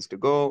 more seconds to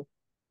go.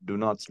 Do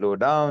not slow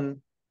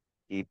down.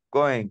 Keep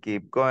going,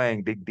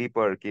 dig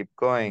deeper, keep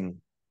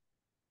going.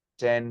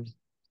 10,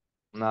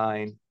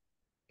 9,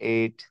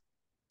 8,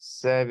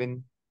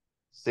 7,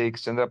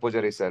 6. Chandra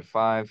Pujari sir.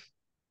 5,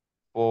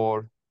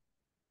 4,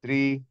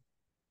 3,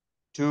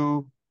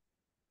 2,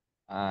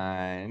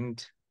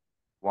 and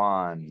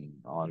 1.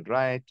 All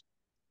right.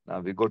 Now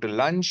we go to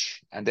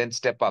lunge and then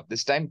step up.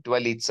 This time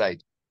 12 each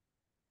side.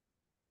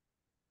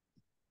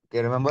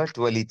 Okay, remember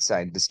 12 each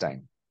side this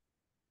time.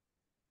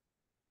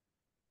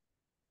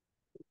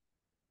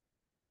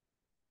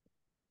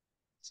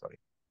 Sorry.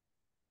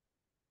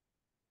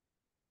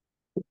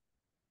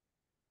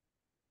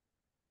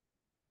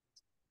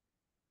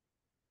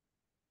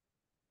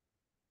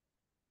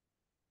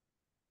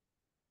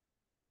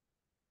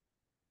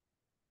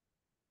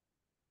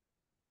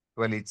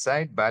 12 each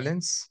side,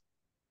 balance.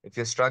 If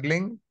you're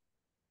struggling,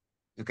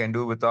 you can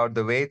do without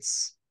the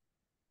weights,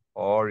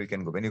 or you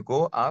can go. When you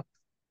go up,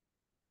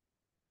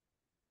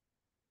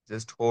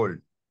 just hold.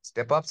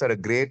 Step ups are a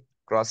great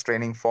cross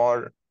training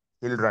for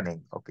hill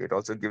running. Okay, it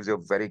also gives you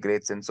a very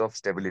great sense of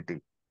stability.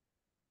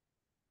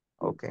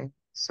 Okay,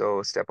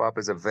 so step up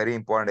is a very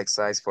important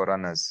exercise for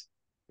runners.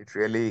 It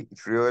really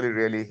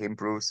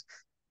improves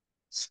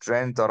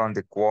strength around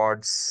the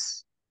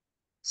quads,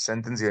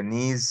 strengthens your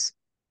knees,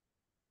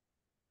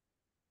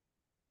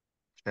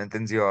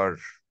 strengthens your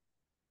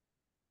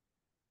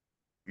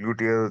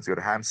gluteals,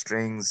 your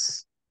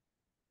hamstrings.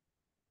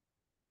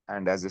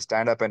 And as you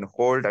stand up and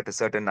hold at a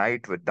certain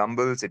height with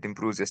dumbbells, it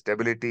improves your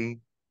stability.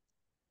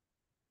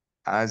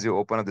 As you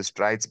open up the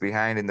strides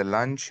behind in the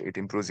lunge, it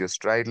improves your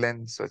stride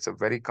length. So it's a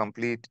very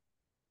complete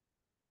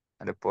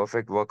and a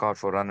perfect workout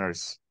for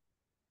runners.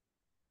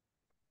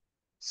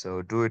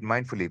 So do it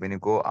mindfully. When you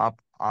go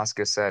up, ask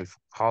yourself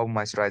how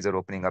my strides are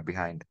opening up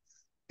behind.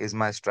 Is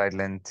my stride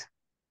length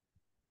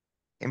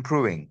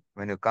improving?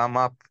 When you come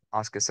up,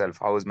 ask yourself,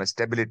 how is my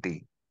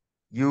stability?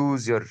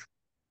 Use your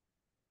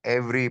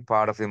every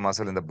part of your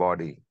muscle in the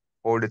body.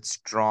 Hold it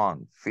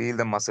strong. Feel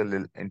the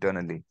muscle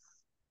internally.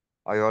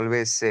 I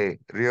always say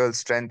real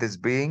strength is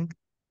being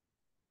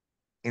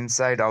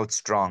inside out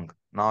strong,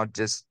 not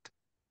just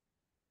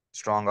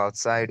strong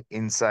outside,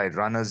 inside.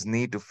 Runners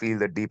need to feel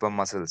the deeper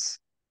muscles.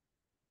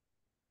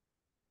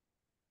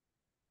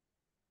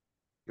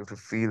 You have to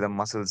feel the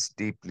muscles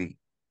deeply.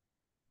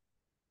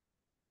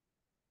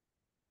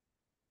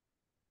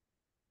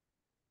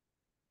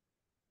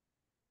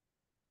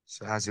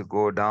 So as you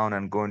go down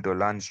and go into a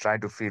lunge, try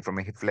to feel from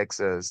your hip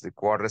flexors, the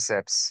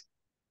quadriceps.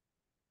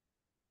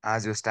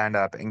 As you stand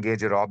up,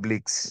 engage your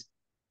obliques,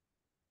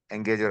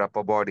 engage your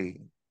upper body.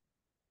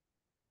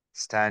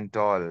 Stand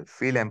tall,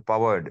 feel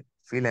empowered.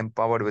 Feel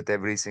empowered with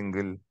every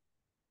single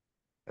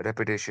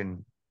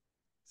repetition.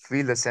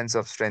 Feel the sense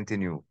of strength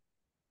in you.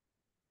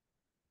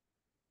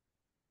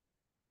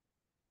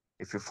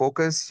 If you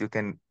focus, you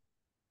can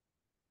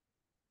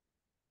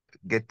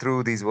get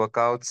through these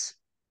workouts,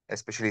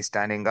 especially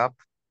standing up,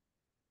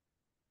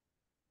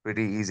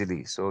 pretty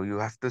easily. So you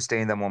have to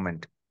stay in the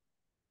moment.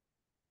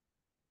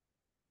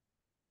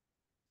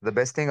 The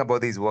best thing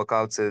about these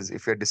workouts is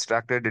if you're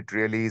distracted, it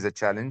really is a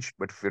challenge.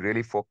 But if you're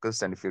really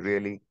focused and if you're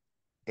really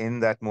in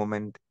that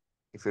moment,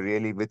 if you're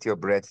really with your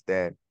breath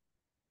there,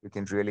 you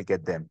can really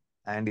get them.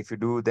 And if you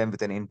do them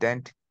with an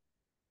intent,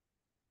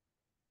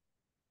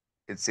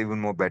 it's even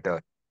more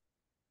better.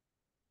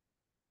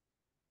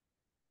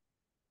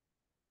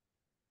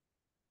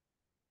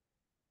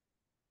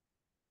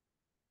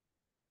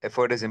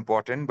 Effort is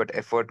important, but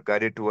effort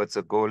guided towards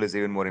a goal is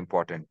even more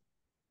important.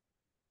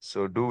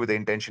 So do with the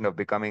intention of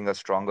becoming a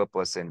stronger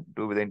person.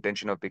 Do with the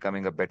intention of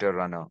becoming a better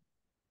runner.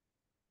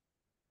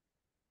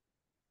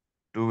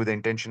 Do with the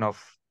intention of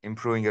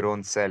improving your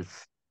own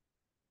self.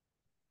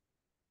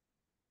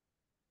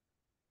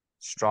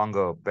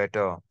 Stronger,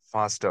 better,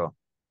 faster.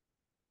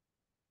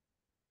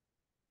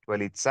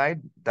 12 each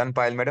side. Done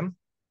pile, madam.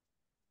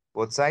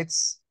 Both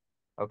sides.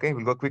 Okay,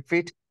 we'll go quick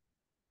feet.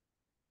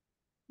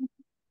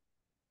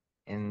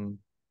 In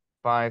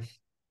 5,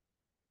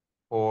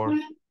 4,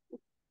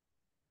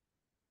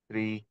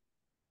 3,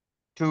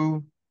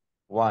 2,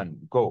 1.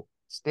 Go.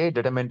 Stay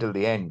determined till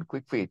the end.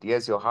 Quick feet.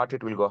 Yes, your heart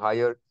rate will go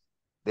higher.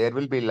 There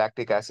will be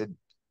lactic acid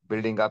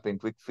building up in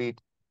quick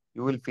feet.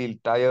 You will feel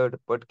tired,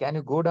 but can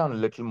you go down a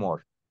little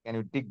more? Can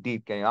you dig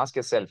deep? Can you ask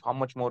yourself, how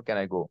much more can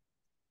I go?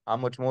 How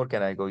much more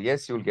can I go?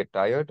 Yes, you'll get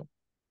tired,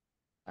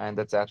 and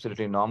that's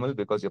absolutely normal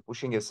because you're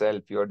pushing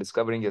yourself, you're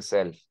discovering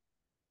yourself.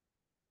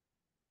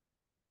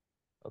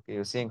 Okay,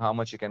 you're seeing how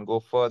much you can go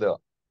further.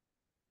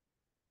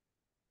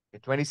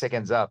 Okay, 20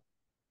 seconds up.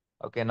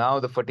 Okay, now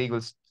the fatigue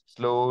will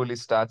slowly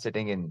start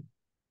setting in.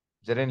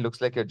 Jaren, looks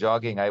like you're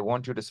jogging. I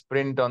want you to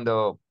sprint on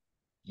the,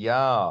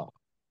 yeah,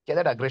 get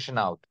that aggression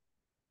out.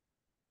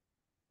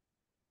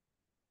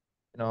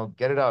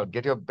 Get it out,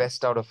 get your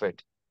best out of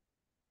it.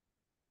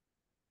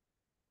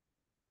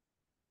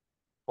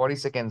 40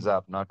 seconds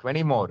up. Now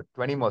 20 more,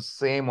 20 more.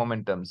 Same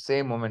momentum,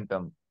 same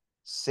momentum,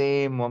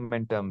 same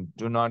momentum.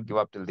 Do not give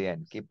up till the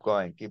end. Keep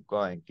going, keep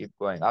going, keep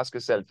going. Ask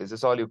yourself, is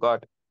this all you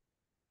got?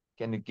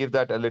 Can you give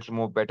that a little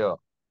more better?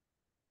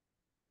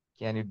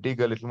 Can you dig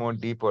a little more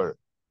deeper?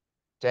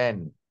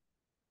 10,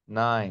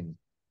 9,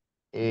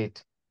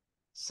 8,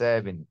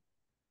 7,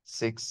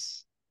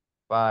 6,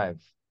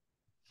 5,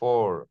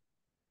 4,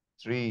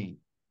 3,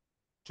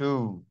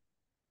 2,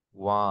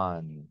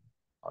 1.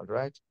 All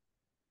right.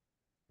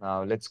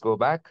 Now let's go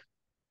back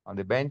on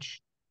the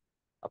bench,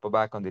 upper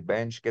back on the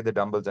bench. Get the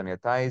dumbbells on your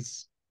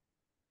thighs.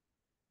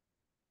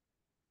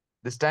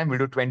 This time we'll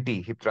do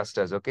 20 hip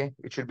thrusters, okay?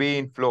 It should be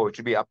in flow. It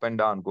should be up and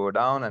down. Go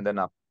down and then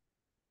up.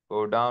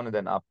 Go down and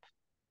then up.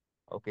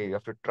 Okay, you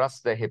have to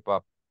thrust the hip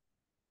up.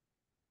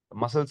 The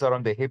muscles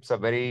around the hips are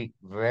very,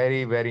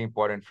 very, very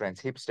important,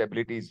 friends. Hip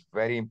stability is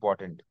very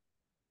important.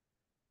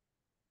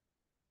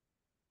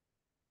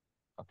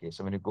 Okay,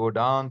 so when you go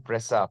down,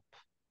 press up.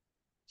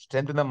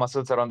 Strengthen the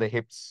muscles around the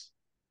hips.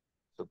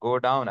 So go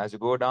down. As you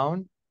go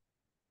down,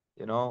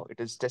 it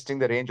is testing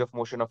the range of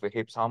motion of your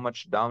hips, how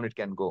much down it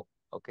can go.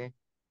 Okay.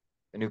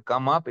 When you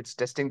come up, it's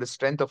testing the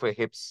strength of your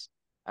hips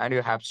and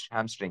your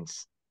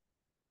hamstrings.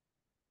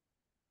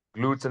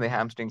 Glutes and the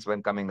hamstrings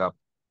when coming up.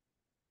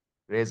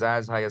 Raise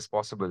as high as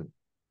possible.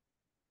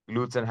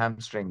 Glutes and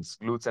hamstrings,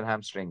 glutes and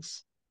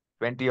hamstrings.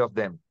 20 of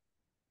them.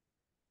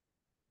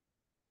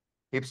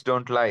 Hips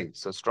don't lie.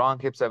 So strong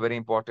hips are very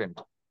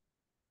important.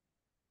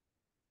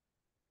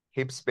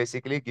 Hips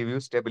basically give you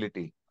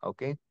stability.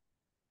 Okay.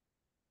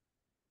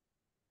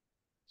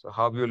 So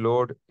how you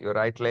load your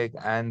right leg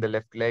and the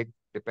left leg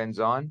depends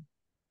on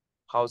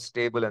how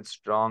stable and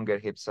strong your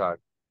hips are.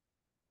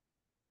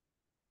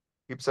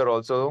 Hips are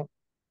also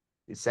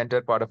the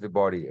center part of the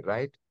body,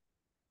 right?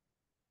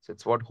 So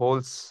it's what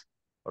holds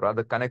or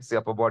rather connects the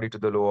upper body to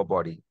the lower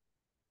body.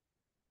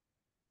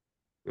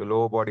 Your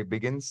lower body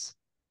begins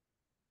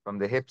from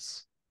the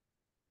hips.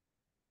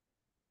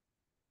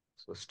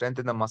 So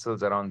strengthen the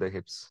muscles around the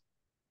hips.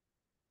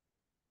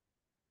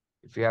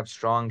 If you have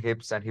strong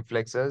hips and hip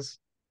flexors,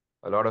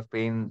 a lot of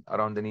pain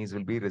around the knees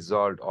will be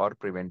resolved or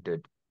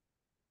prevented.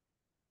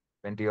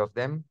 20 of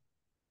them.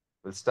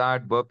 We'll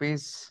start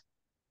burpees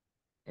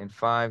in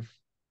 5,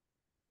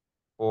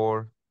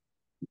 4,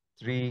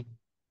 3,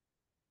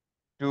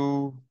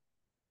 2,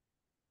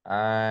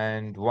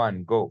 and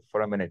 1. Go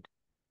for a minute.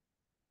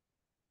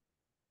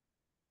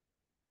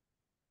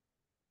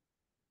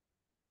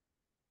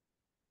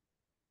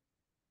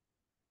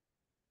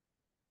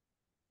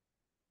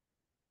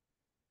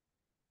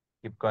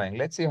 Keep going.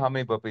 Let's see how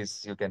many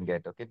burpees you can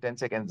get. Okay, 10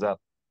 seconds up.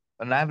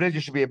 On average,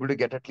 you should be able to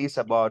get at least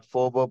about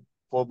four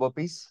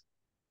burpees.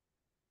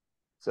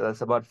 So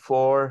that's about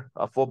four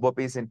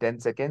burpees in 10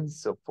 seconds.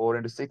 So 4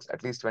 into 6,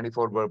 at least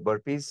 24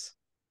 burpees.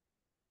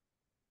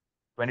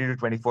 20 to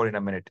 24 in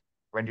a minute.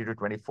 20 to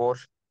 24.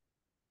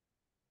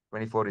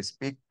 24 is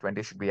peak.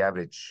 20 should be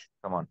average.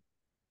 Come on.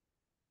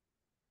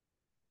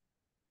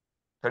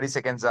 30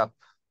 seconds up.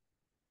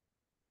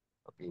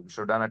 Okay, we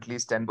should have done at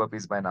least 10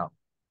 burpees by now.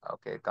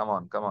 Okay, come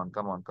on, come on,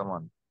 come on, come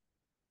on.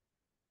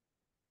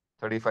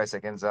 35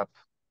 seconds up.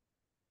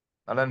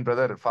 Alan,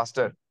 brother,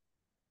 faster.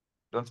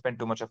 Don't spend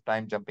too much of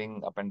time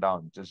jumping up and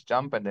down. Just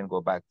jump and then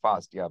go back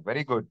fast. Yeah,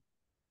 very good.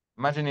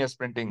 Imagine you're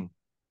sprinting.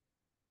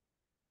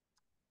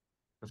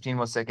 15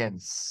 more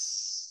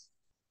seconds.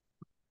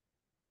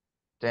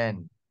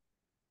 10,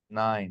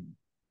 9,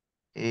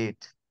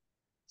 8,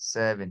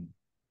 7,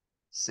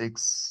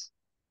 6,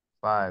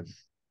 5,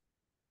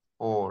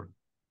 4,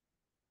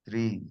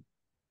 3,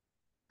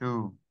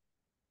 2,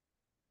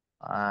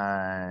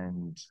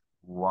 and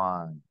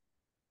 1.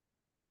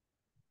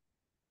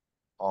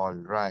 All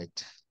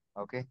right.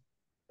 Okay.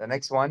 The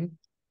next one,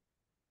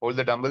 hold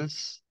the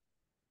dumbbells.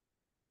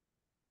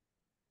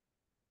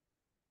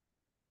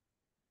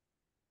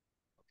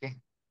 Okay.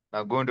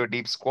 Now go into a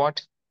deep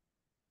squat.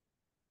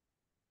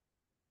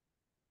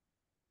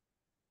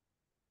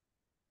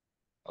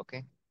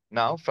 Okay.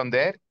 Now from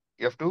there,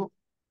 you have to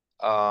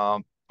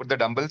put the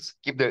dumbbells,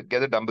 get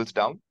the dumbbells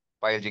down.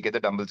 YLG, get the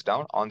dumbbells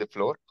down on the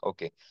floor.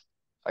 Okay.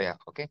 Oh, yeah.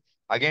 Okay.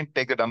 Again,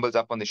 take the dumbbells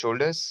up on the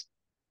shoulders.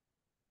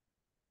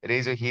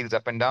 Raise your heels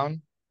up and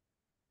down.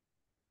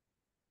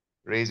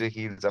 Raise your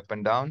heels up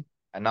and down.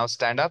 And now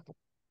stand up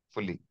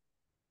fully.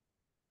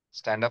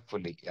 Stand up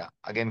fully. Yeah.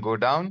 Again, go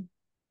down.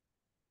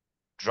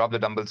 Drop the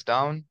dumbbells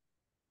down.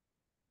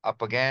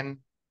 Up again.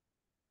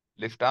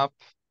 Lift up.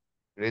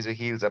 Raise your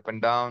heels up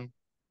and down.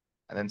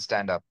 And then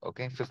stand up.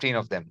 Okay. 15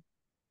 of them.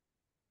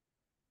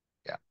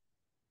 Yeah.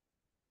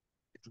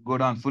 Go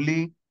down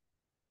fully.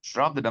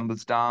 Drop the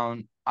dumbbells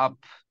down. Up.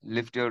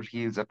 Lift your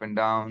heels up and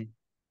down.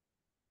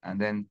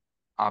 And then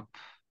up.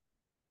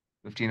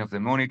 15 of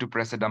them. No need to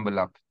press a dumbbell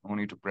up. No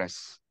need to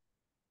press.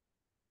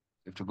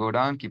 You have to go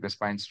down. Keep your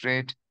spine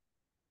straight.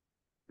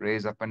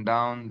 Raise up and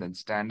down. Then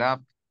stand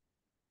up.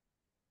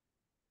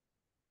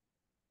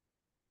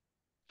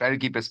 Try to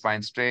keep your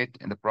spine straight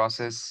in the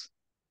process.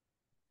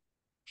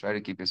 Try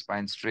to keep your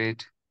spine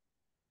straight.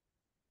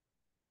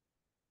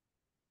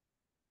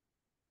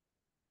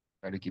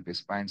 Try to keep your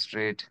spine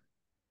straight.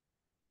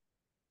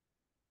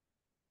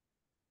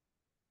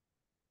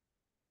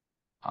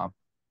 Up.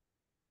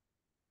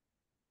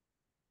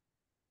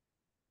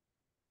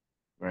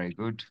 Very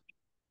good.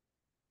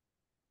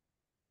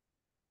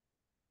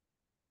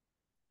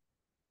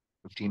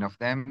 15 of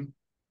them.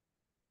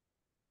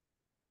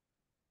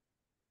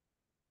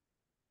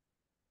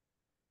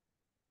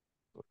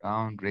 Go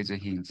down, raise your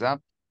heels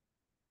up.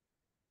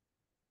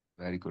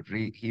 Very good.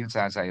 Heels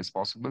as high as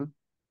possible.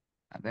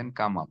 And then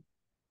come up.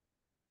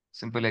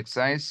 Simple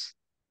exercise.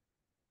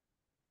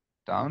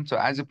 Down. So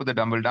as you put the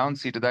dumbbell down,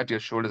 see to that your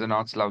shoulders are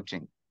not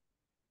slouching.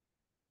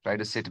 Try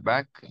to sit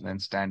back and then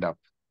stand up.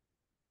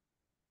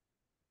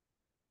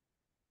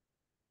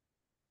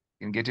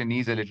 You can get your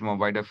knees a little more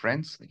wider,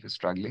 friends, if you're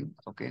struggling.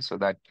 Okay, so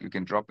that you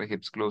can drop your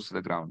hips close to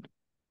the ground.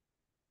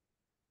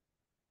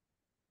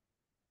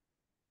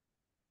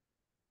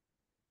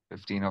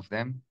 15 of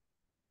them.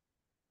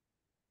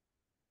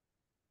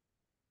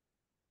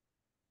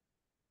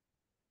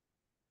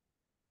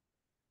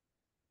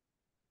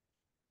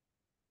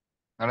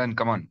 Now then,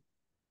 come on.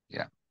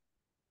 Yeah.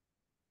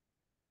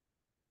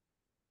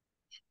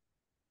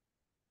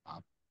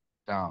 Up,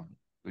 down.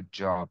 Good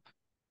job.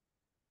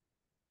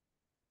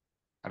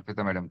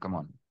 Arpita madam, come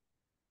on.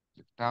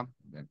 Lift up,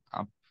 then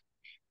up,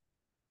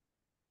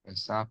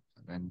 press up,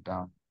 then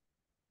down.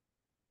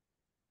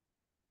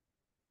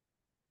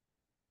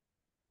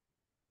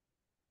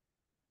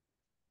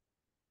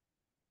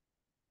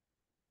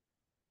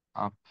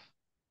 Up,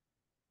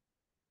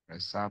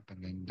 press up,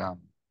 and then down.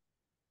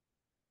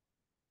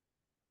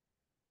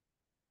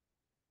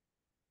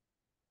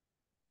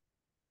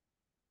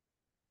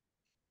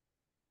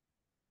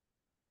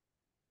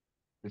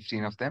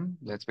 15 of them.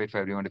 Let's wait for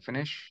everyone to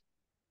finish.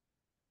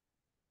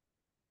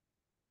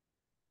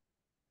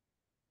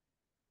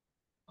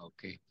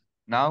 Okay.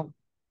 Now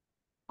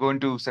go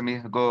into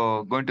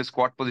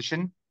squat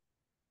position.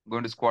 Go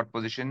into squat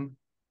position.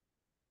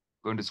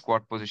 Go into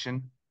squat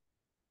position.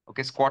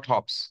 Okay, squat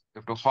hops. You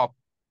have to hop.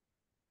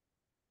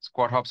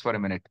 Squat hops for a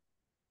minute.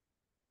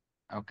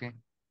 Okay.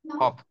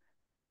 Hop.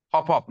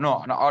 Hop, hop.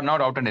 No, no,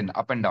 not out and in.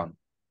 Up and down.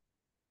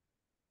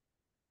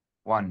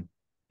 One.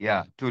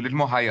 Yeah. Two. A little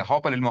more higher.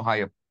 Hop a little more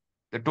higher.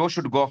 The toe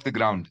should go off the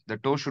ground. The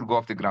toe should go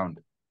off the ground.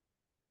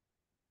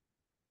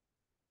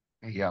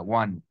 Yeah.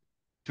 One,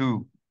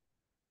 two,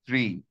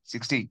 three,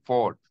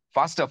 64.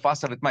 Faster,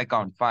 faster with my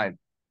count. Five,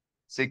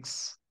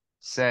 six,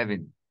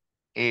 seven,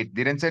 eight.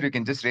 Dhiren sir, you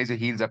can just raise your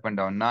heels up and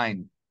down.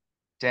 9,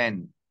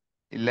 10,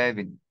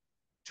 11,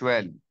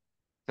 12,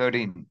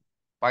 13.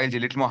 Pile a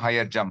little more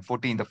higher jump.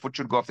 14. The foot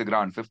should go off the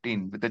ground.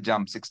 15 with the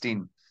jump.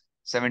 16,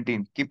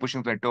 17. Keep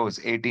pushing with my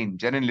toes. 18.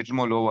 Jaren little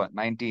more lower.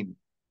 19,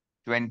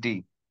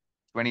 20,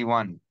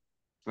 21,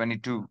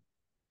 22,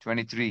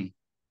 23.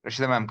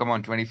 Rashida ma'am, come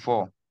on.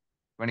 24,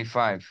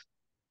 25,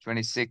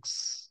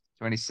 26,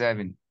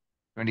 27,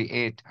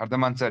 28.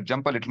 Hardaman sir,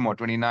 jump a little more.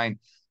 29.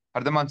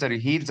 Hardaman sir, your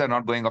heels are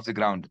not going off the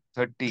ground.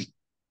 30,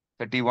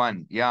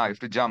 31. Yeah, you have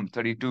to jump.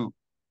 32,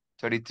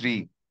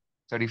 33,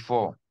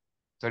 34,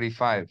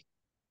 35,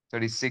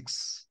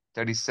 36,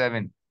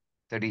 37,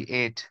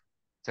 38,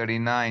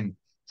 39.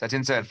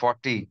 Sachin sir,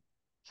 40,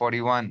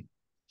 41,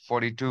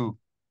 42,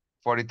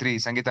 43.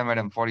 Sangeeta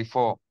madam,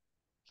 44,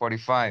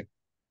 45.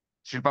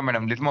 Shilpa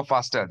madam, little more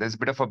faster. There's a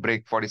bit of a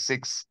break.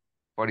 46,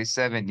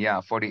 47,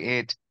 yeah,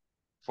 48,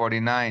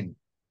 49.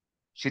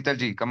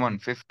 Sheetalji, come on,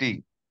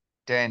 50,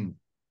 10,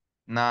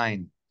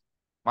 9.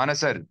 Mana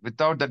sir,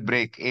 without that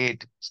break,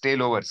 8, stay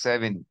lower,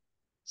 7,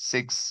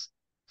 6,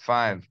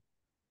 5,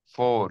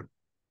 4,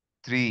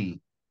 3,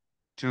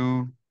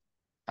 2,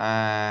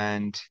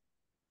 and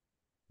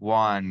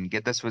 1.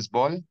 Get the Swiss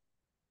ball.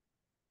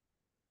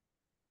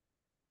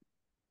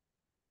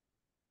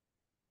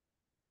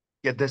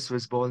 Get the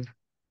Swiss ball.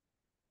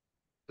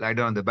 Lie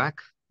down on the back.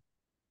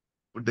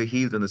 Put the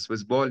heels on the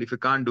Swiss ball. If you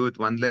can't do it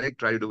one leg,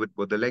 try to do it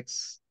both the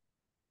legs.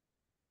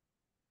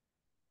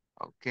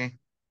 Okay.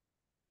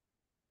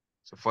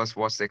 So first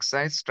watch the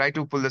exercise. Try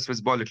to pull the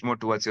Swiss ball a little more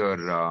towards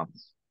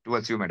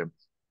you, madam.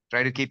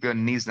 Try to keep your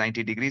knees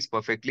 90 degrees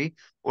perfectly.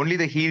 Only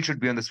the heel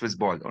should be on the Swiss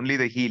ball. Only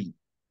the heel.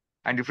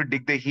 And if you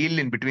dig the heel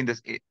in between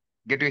this,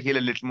 get your heel a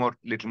little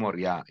more.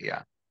 Yeah,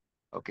 yeah.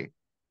 Okay.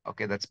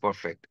 Okay, that's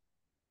perfect.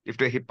 Lift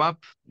your hip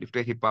up. Lift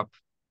your hip up.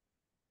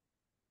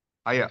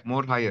 Higher,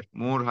 more higher,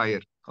 more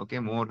higher. Okay,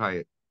 more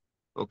higher.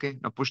 Okay,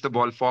 now push the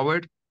ball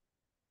forward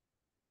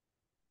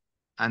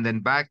and then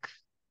back,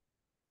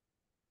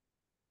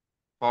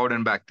 forward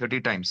and back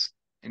 30 times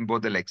in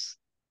both the legs.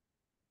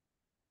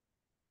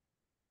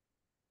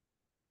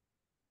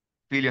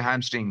 Feel your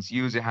hamstrings,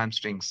 use your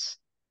hamstrings.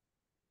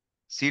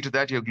 See to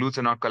that your glutes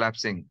are not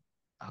collapsing.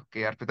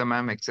 Okay, Arpita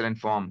ma'am, excellent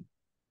form.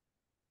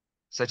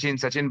 Sachin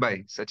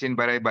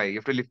Barai you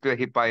have to lift your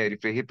hip higher.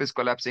 If your hip is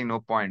collapsing,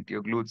 no point.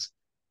 Your glutes,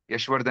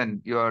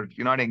 Yashwardhan, you're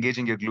not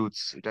engaging your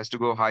glutes. It has to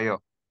go higher.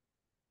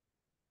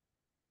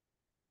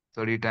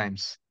 30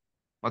 times.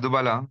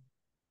 Madhubala,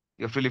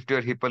 you have to lift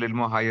your hip a little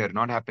more higher.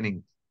 Not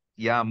happening.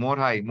 Yeah, more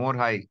high, more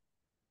high.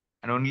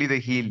 And only the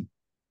heel.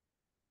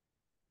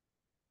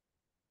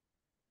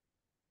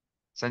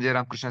 Sanjay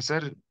Ramakrishna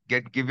sir,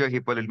 give your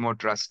hip a little more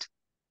trust.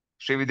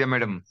 Srividya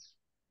madam,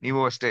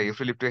 Nevo stay. You have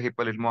to lift your hip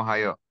a little more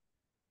higher.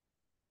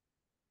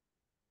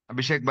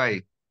 Abhishek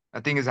bhai,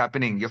 nothing is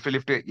happening. You have to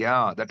lift it.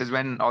 Yeah, that is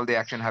when all the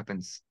action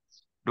happens.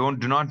 Do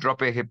not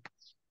drop your hip.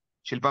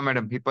 Shilpa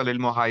madam, hip a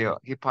little more higher.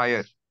 Hip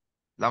higher.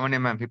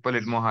 Lavanya ma'am, hip a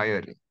little more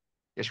higher.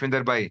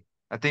 Yashwinder bhai,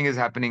 nothing is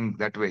happening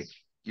that way.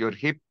 Your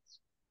hip,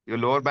 your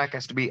lower back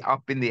has to be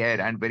up in the air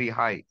and very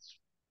high.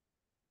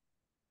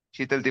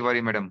 Sheetal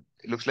Tiwari madam,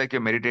 it looks like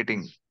you're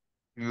meditating.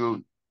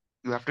 You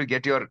you have to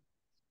get your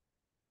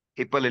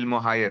hip a little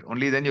more higher.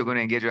 Only then you're going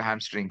to engage your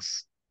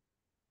hamstrings.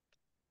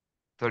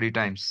 30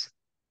 times.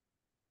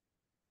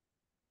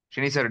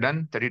 Shini sir,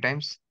 done? 30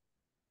 times?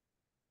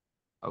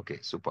 Okay,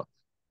 super.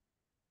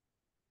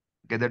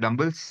 Get the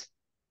dumbbells.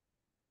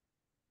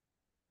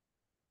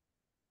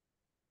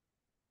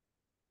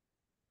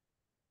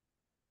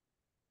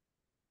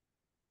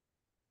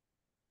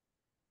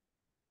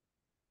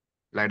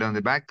 Lie down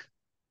the back.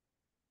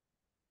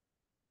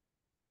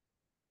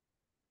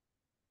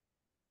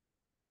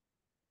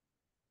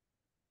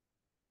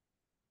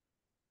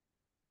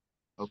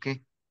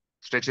 Okay.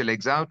 Stretch your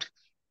legs out.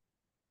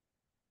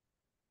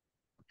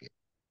 Okay.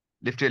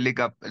 Lift your leg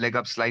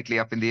up slightly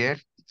up in the air.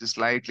 Just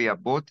slightly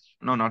up both.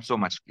 No, not so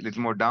much. A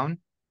little more down.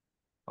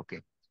 Okay.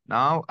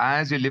 Now,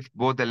 as you lift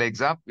both the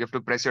legs up, you have to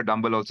press your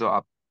dumbbell also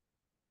up.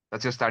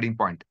 That's your starting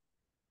point.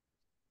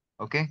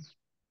 Okay.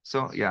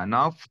 So, yeah,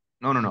 now,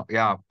 no, no, no.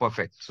 Yeah,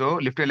 perfect. So,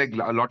 lift your leg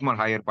a lot more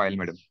higher, pile,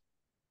 madam.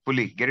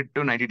 Fully. Get it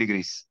to 90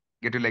 degrees.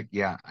 Get your leg,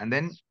 yeah. And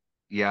then,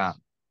 yeah.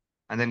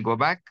 And then go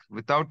back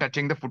without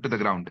touching the foot to the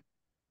ground.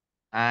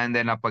 And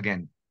then up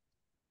again.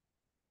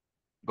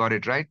 Got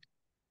it, right?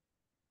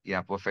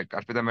 Yeah, perfect.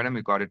 Arpita, madam,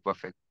 you got it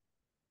perfect.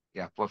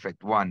 Yeah,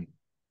 perfect. One,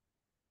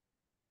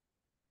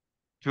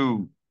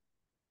 two,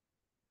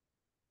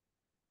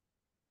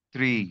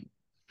 three.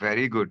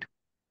 Very good.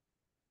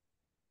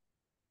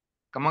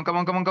 Come on, come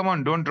on, come on, come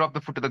on. Don't drop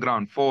the foot to the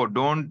ground. Four.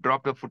 Don't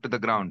drop the foot to the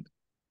ground.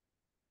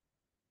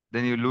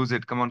 Then you lose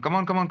it. Come on, come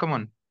on, come on, come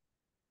on.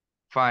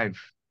 Five.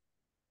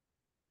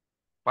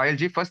 Pile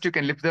G, first you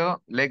can lift the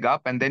leg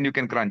up and then you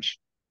can crunch.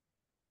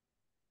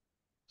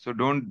 So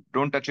don't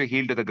touch your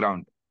heel to the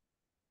ground.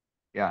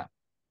 Yeah,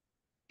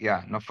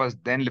 yeah. Now first,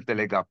 then lift the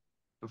leg up.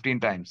 15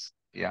 times.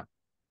 Yeah.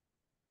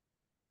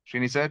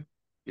 Srini sir,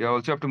 you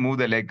also have to move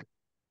the leg.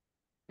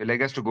 Your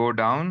leg has to go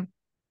down,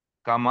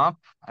 come up,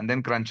 and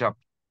then crunch up.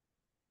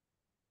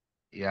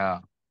 Yeah.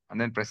 And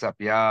then press up.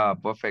 Yeah,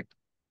 perfect.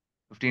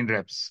 15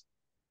 reps.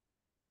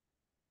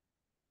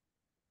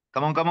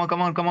 Come on, come on,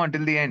 come on, come on,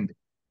 till the end.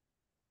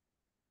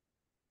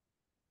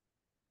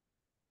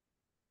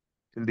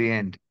 Till the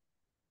end.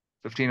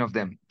 15 of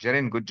them.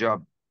 Jaren, good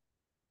job.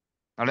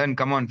 Nadan,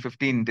 come on,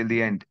 15 till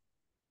the end.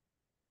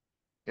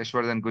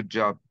 Yashwardhan, good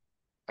job.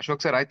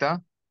 Ashok sir,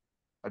 ಆಯ್ತಾ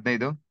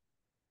 15?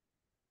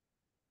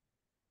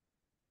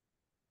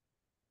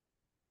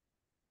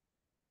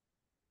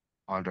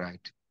 All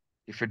right.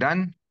 If you're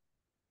done,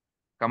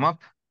 come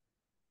up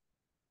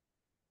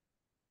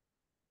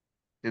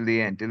till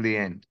the end, till the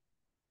end.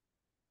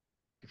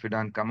 If you're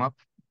done, come up.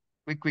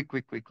 Quick, quick,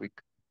 quick, quick,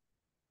 quick.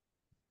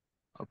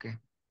 Okay.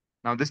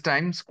 Now this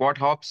time, squat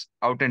hops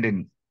out and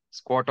in.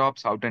 Squat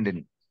hops out and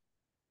in.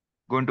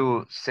 Go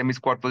into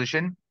semi-squat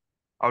position,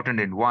 out and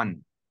in.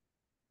 One,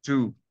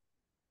 two,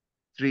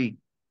 three,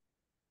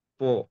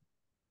 four,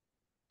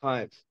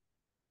 five,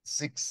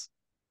 six,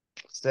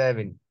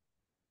 seven,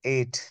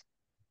 eight,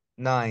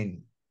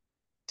 nine,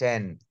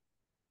 10.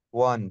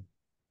 One,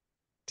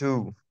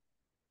 two,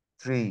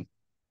 three,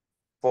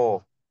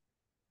 four,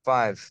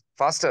 five.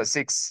 Faster.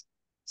 Six,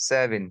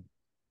 seven,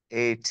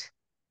 eight,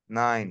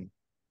 nine,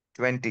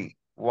 20.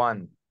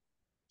 One,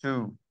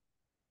 two,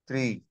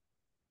 three,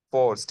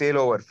 four. Stay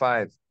lower.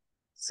 Five,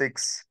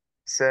 six,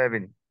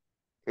 seven,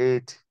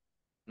 eight,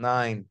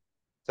 nine,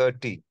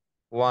 30.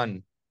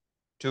 One,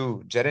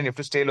 two. Jaren, you have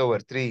to stay lower.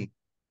 Three,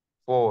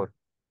 four,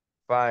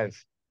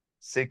 five,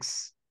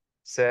 six,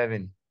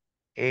 seven,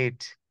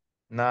 eight,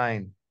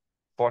 nine,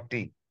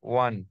 40.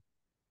 One,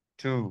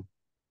 two,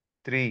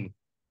 three,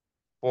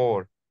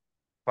 four,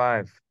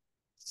 five,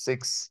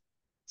 six,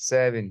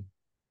 seven,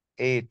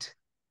 eight,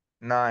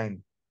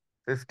 nine,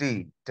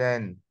 50.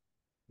 10,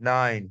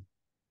 9,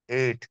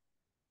 8,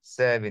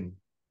 7,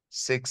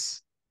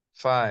 6,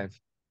 5,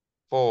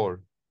 4,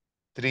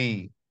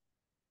 3,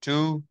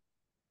 2,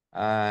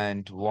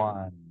 and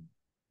 1.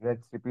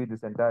 Let's repeat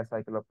this entire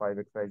cycle of 5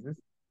 exercises.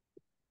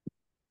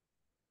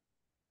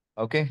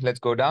 Okay, let's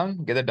go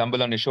down. Get the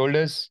dumbbell on your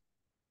shoulders.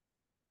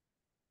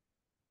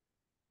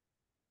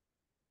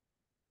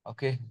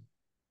 Okay,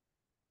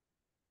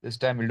 this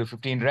time we'll do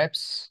 15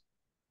 reps.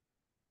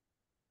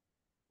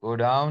 Go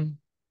down,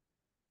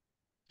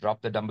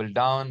 drop the dumbbell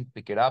down,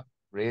 pick it up,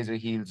 raise your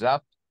heels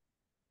up,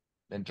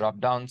 then drop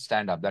down,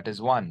 stand up. That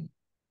is 1.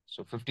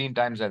 So 15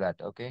 times like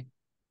that, okay?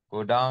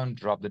 Go down,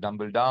 drop the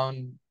dumbbell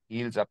down,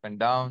 heels up and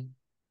down,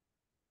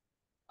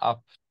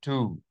 up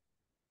 2.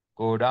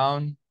 Go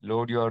down,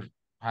 load your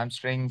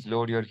hamstrings,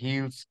 load your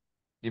heels,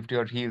 lift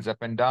your heels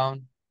up and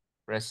down,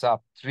 press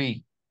up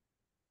 3.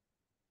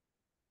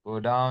 Go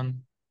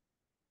down,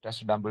 touch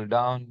the dumbbell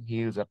down,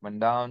 heels up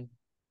and down,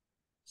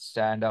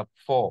 stand up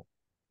 4.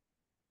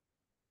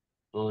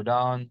 Go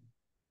down,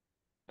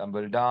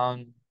 dumbbell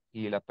down,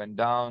 heel up and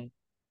down,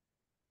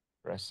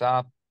 press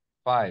up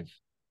 5.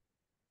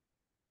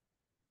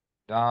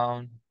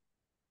 down,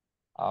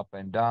 up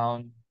and down,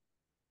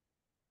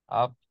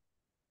 up.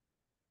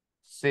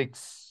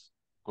 6,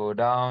 go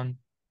down,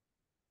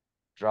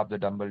 drop the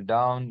dumbbell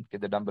down,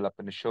 get the dumbbell up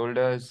in the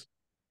shoulders,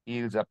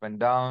 heels up and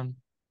down.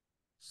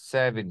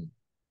 7,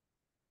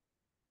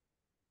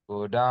 go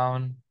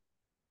down,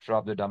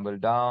 drop the dumbbell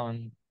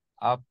down,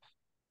 up,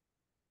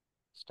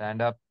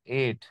 stand up.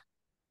 8,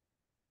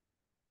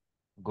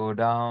 go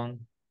down,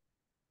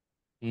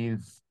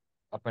 heels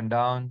up and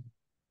down,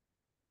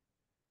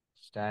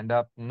 stand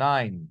up.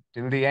 9,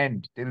 till the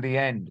end, till the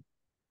end,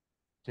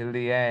 till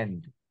the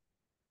end,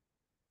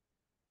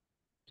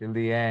 till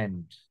the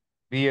end.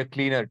 Be a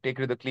cleaner, take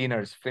it to the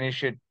cleaners, finish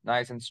it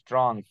nice and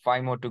strong.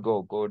 5 more to go.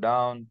 Go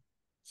down,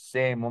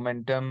 same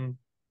momentum,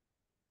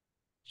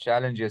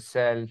 challenge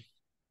yourself.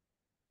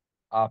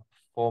 Up.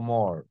 4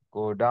 more.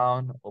 Go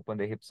down, open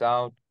the hips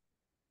out,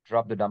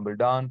 drop the dumbbell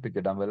down, pick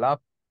the dumbbell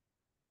up,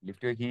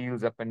 lift your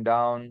heels up and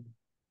down.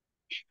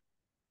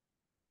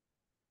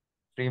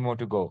 3 more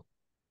to go.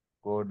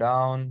 Go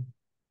down,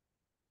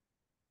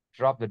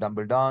 drop the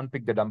dumbbell down,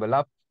 pick the dumbbell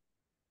up,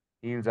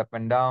 heels up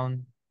and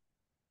down,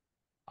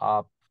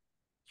 up.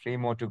 3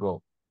 more to go.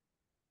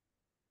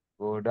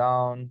 Go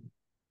down,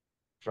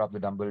 drop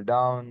the dumbbell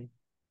down,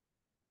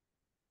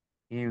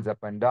 heels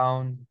up and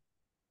down.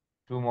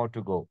 2 more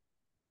to go.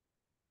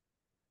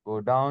 Go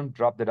down,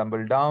 drop the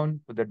dumbbell down,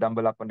 put the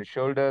dumbbell up on the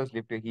shoulders,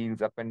 lift your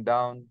heels up and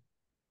down,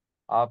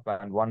 up,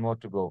 and 1 more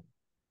to go.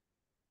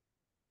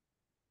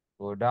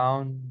 Go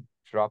down,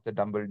 drop the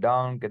dumbbell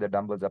down, get the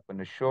dumbbells up on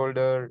the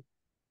shoulder,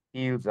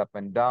 heels up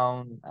and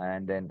down,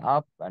 and then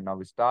up. And now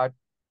we start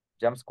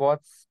jump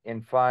squats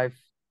in 5,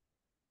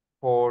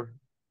 4,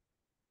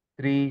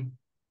 3,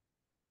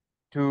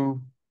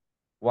 2,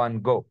 1,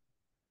 go.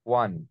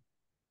 1,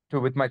 2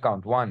 with my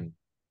count. 1,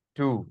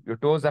 2. Your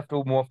toes have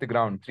to move off the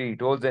ground. 3,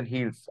 toes and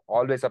heels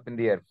always up in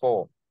the air.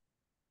 4,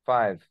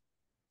 5,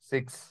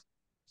 6,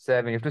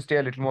 7. You have to stay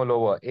a little more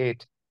lower.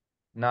 8,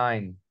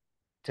 9,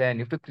 10.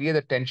 You have to create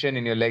the tension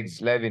in your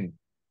legs. 11,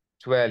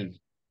 12,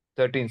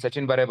 13.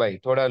 Sachin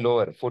Barebai, thoda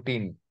lower.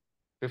 14,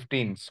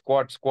 15.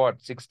 Squat,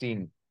 squat.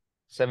 16,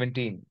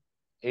 17,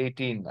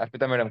 18.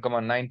 Arpita madam, come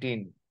on.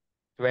 19,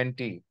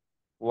 20,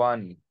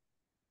 1,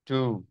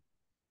 2,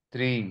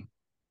 3,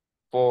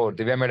 4.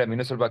 Divya madam,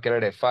 ಇನ್ನು ಸ್ವಲ್ಪ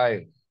ಕೆಳಗಡೆ.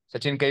 5.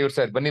 Sachin Kayur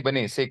sir, ಬನ್ನಿ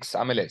ಬನ್ನಿ. 6,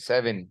 ಆಮೇಲೆ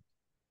 7.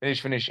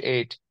 Finish.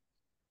 8,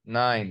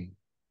 9,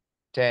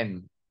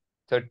 10,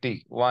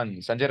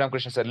 31. Sanjay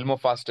Ramakrishna sir, a little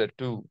more faster.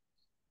 2,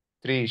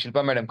 3.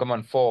 Shilpa madam, come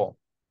on. 4.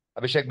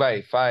 Abhishek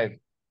bhai, 5,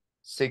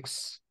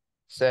 6,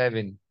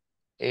 7,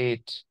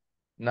 8,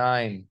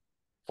 9,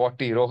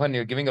 40. Rohan,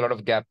 you're giving a lot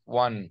of gap.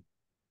 1,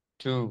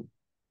 2,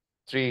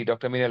 3.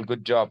 Dr. Minal,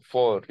 good job.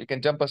 4. You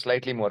can jump us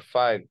slightly more.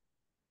 5,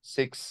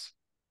 6,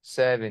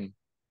 7,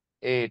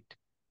 8,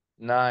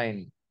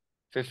 9,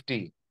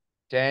 50.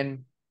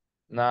 10,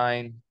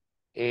 9,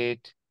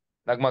 8.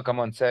 Nagma, come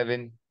on.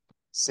 7,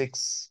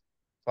 6,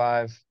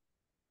 5,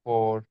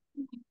 4,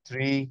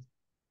 3,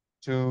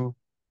 2,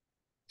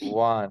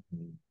 1.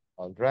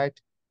 All right.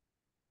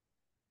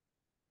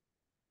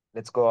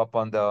 Let's go up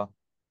on the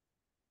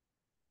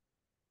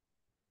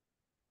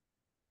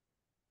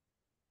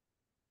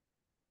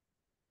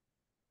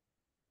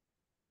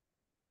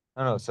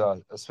no,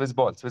 so Swiss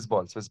ball, Swiss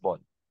ball, Swiss ball.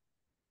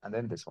 And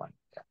then this one.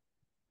 Yeah.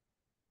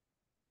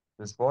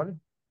 Swiss ball.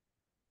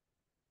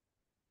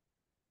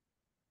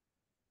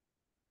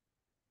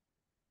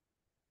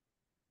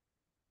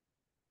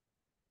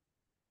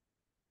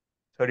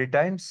 30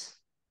 times.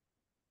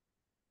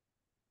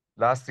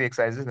 Last 3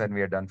 exercises, then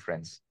we are done,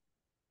 friends.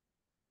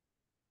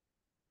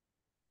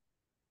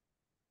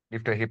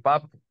 Lift your hip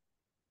up.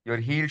 Your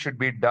heel should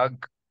be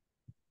dug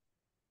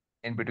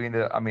in between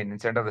in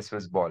center of the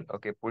Swiss ball.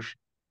 Okay, push.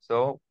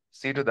 So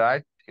see to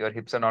that your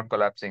hips are not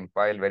collapsing.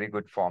 Pile, very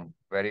good form.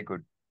 Very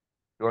good.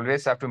 You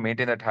always have to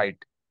maintain that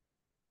height.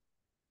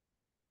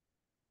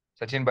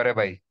 Sachin Bare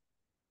bhai.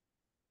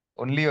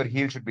 Only your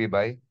heel should be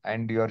by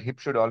and your hip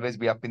should always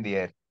be up in the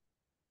air.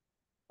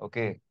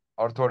 Okay.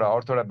 और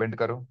थोड़ा bend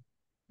करो.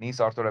 Knees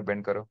और थोड़ा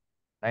bend करो.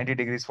 90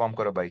 degrees form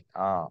करो भाई.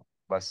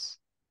 बस.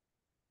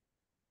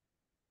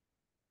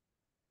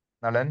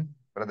 Nalan,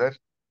 brother,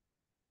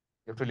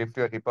 you have to lift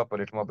your hip up a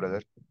little more,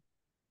 brother.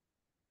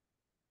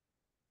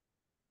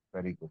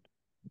 Very good.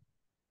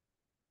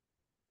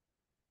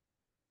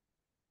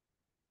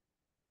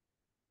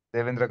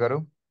 Devendra garu,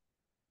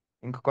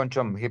 ఇంక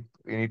కొంచెం hip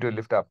you need to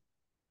lift up.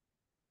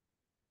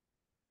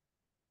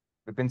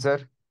 Vipin sir,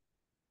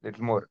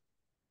 little more.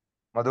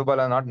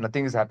 Madhubala,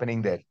 nothing is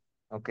happening there.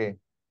 Okay.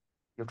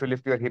 You have to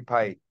lift your hip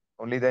high.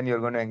 Only then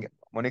you're going to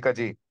Monica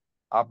ji,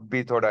 आप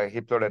भी थोड़ा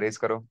hip थोड़ा raise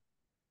करो.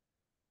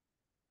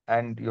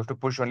 And you have to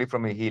push only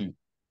from your heel.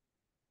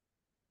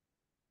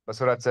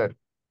 Basavaraj sir,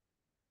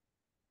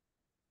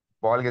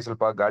 ಬಾಲ್ಗೆ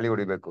ಸ್ವಲ್ಪ ಗಾಳಿ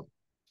ಹೊಡಿಬೇಕು.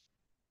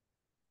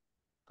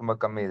 ತುಂಬಾ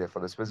ಕಮ್ಮಿ ಇದೆ. For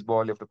the Swiss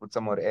ball, you have to put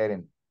some more air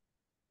in.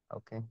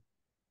 Okay.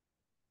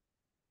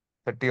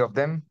 30 of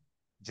them.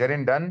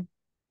 Jerin done.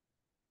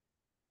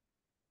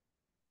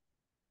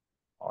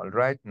 All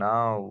right.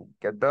 Now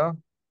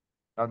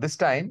this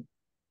time,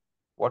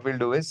 what we'll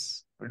do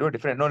is we'll do a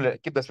different. No,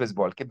 keep the Swiss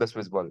ball. Keep the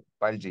Swiss ball.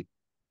 Pile G.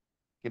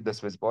 Keep the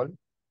Swiss ball.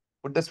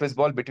 Put the Swiss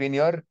ball between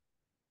your,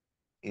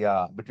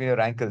 yeah, between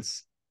your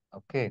ankles.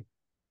 Okay.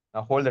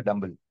 Now hold the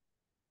dumbbell.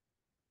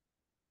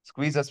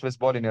 Squeeze the Swiss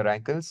ball in your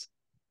ankles.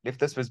 Lift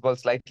the Swiss ball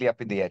slightly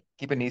up in the air.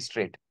 Keep your knees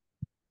straight.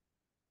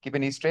 Keep your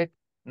knees straight.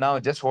 Now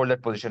just hold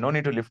that position. No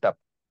need to lift up.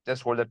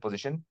 Just hold that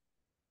position.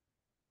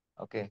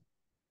 Okay.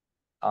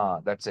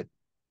 That's it.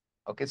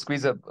 Okay.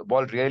 Squeeze the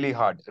ball really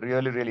hard,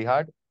 really, really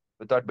hard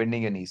without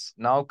bending your knees.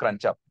 Now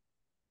crunch up.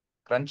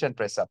 Crunch and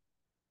press up.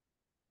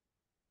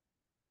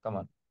 Come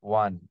on.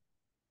 One.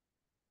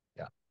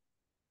 Yeah.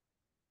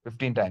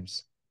 15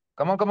 times.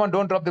 Come on, come on.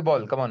 Don't drop the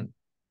ball. Come on.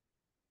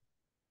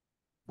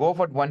 Go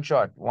for one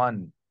shot.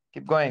 One.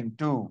 Keep going.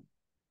 Two,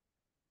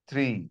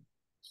 three,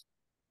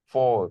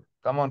 four.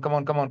 Come on, come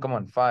on, come on, come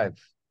on. Five.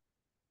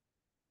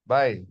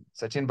 Bye.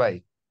 Sachin,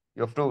 bye.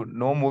 You have to,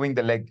 no moving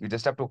the leg. You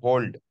just have to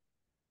hold.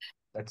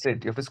 That's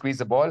it. You have to squeeze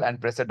the ball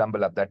and press the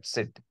dumbbell up. That's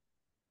it.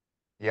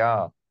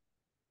 Yeah.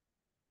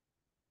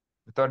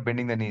 Without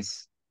bending the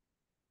knees.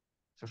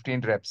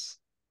 15 reps.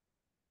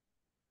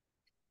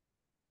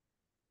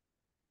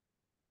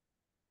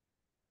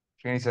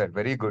 Srini sir,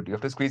 very good. You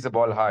have to squeeze the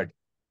ball hard.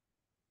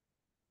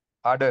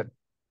 Harder.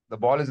 The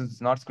ball is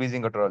not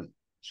squeezing at all.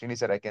 Srini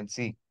sir, I can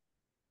see.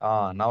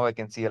 Now I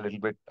can see a little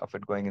bit of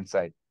it going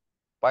inside.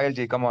 Payal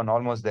ji, come on,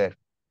 almost there.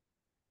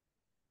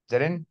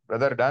 Jarin,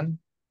 brother, done?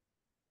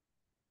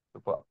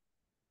 Super.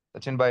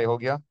 Sachin bhai, ho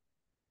gaya?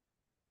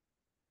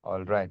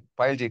 All right.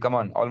 Payal ji, come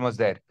on, almost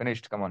there.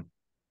 Finished, come on.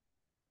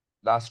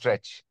 Last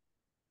stretch.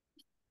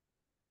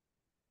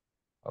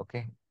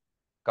 Okay.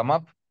 Come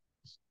up.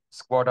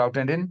 Squat out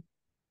and in.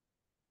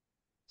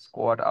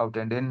 Squat out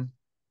and in.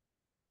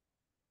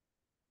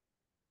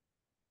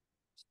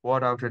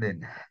 Squat out and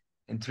in.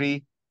 In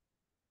three,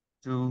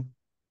 two,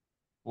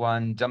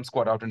 one. Jump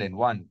squat out and in.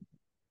 One,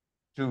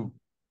 two,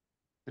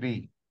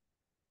 three.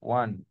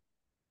 One,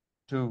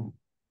 two,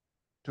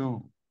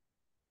 two,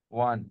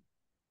 one,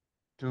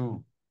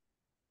 two,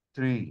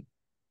 three,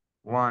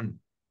 one,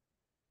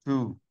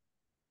 two,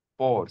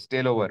 four.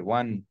 Stay lower.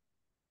 One,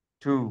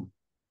 two,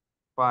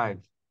 five,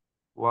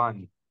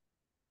 one,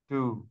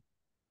 two,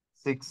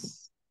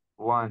 six,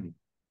 one,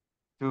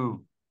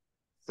 two,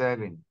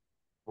 seven,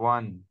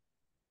 one,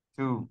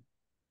 two,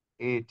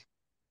 eight,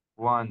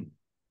 one,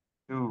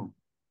 two,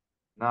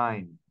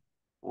 nine,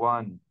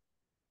 one,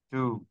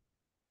 two,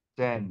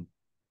 10,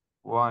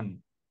 one,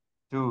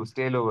 two.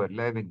 Stay lower.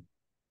 11,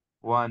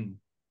 one,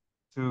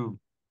 two,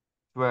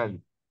 12,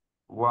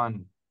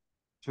 one,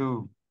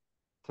 two,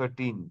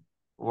 13,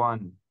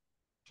 one,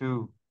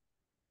 two,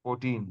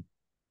 14,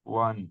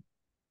 one,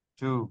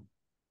 two,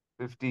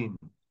 15,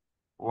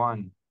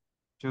 one,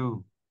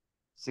 two,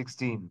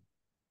 16,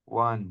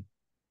 one,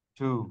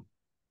 two,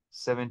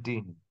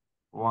 17,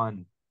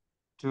 one,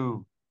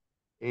 two,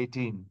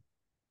 18,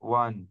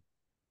 one,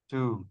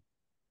 two,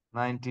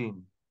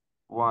 19,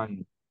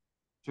 one,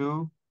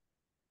 two,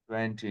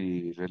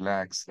 20.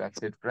 Relax.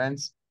 That's it,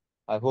 friends.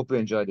 I hope you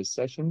enjoyed this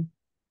session.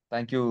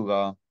 Thank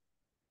you,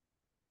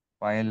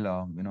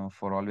 Payal,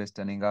 for always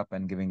turning up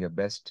and giving your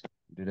best.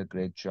 You did a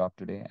great job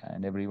today.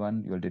 And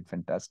everyone, you all did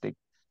fantastic.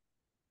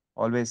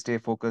 Always stay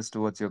focused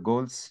towards your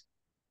goals.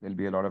 There'll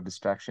be a lot of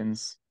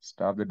distractions.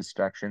 Stop the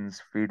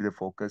distractions, feed the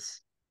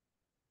focus,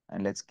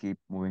 and let's keep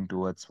moving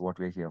towards what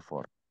we're here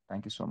for.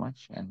 Thank you so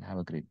much and have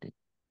a great day.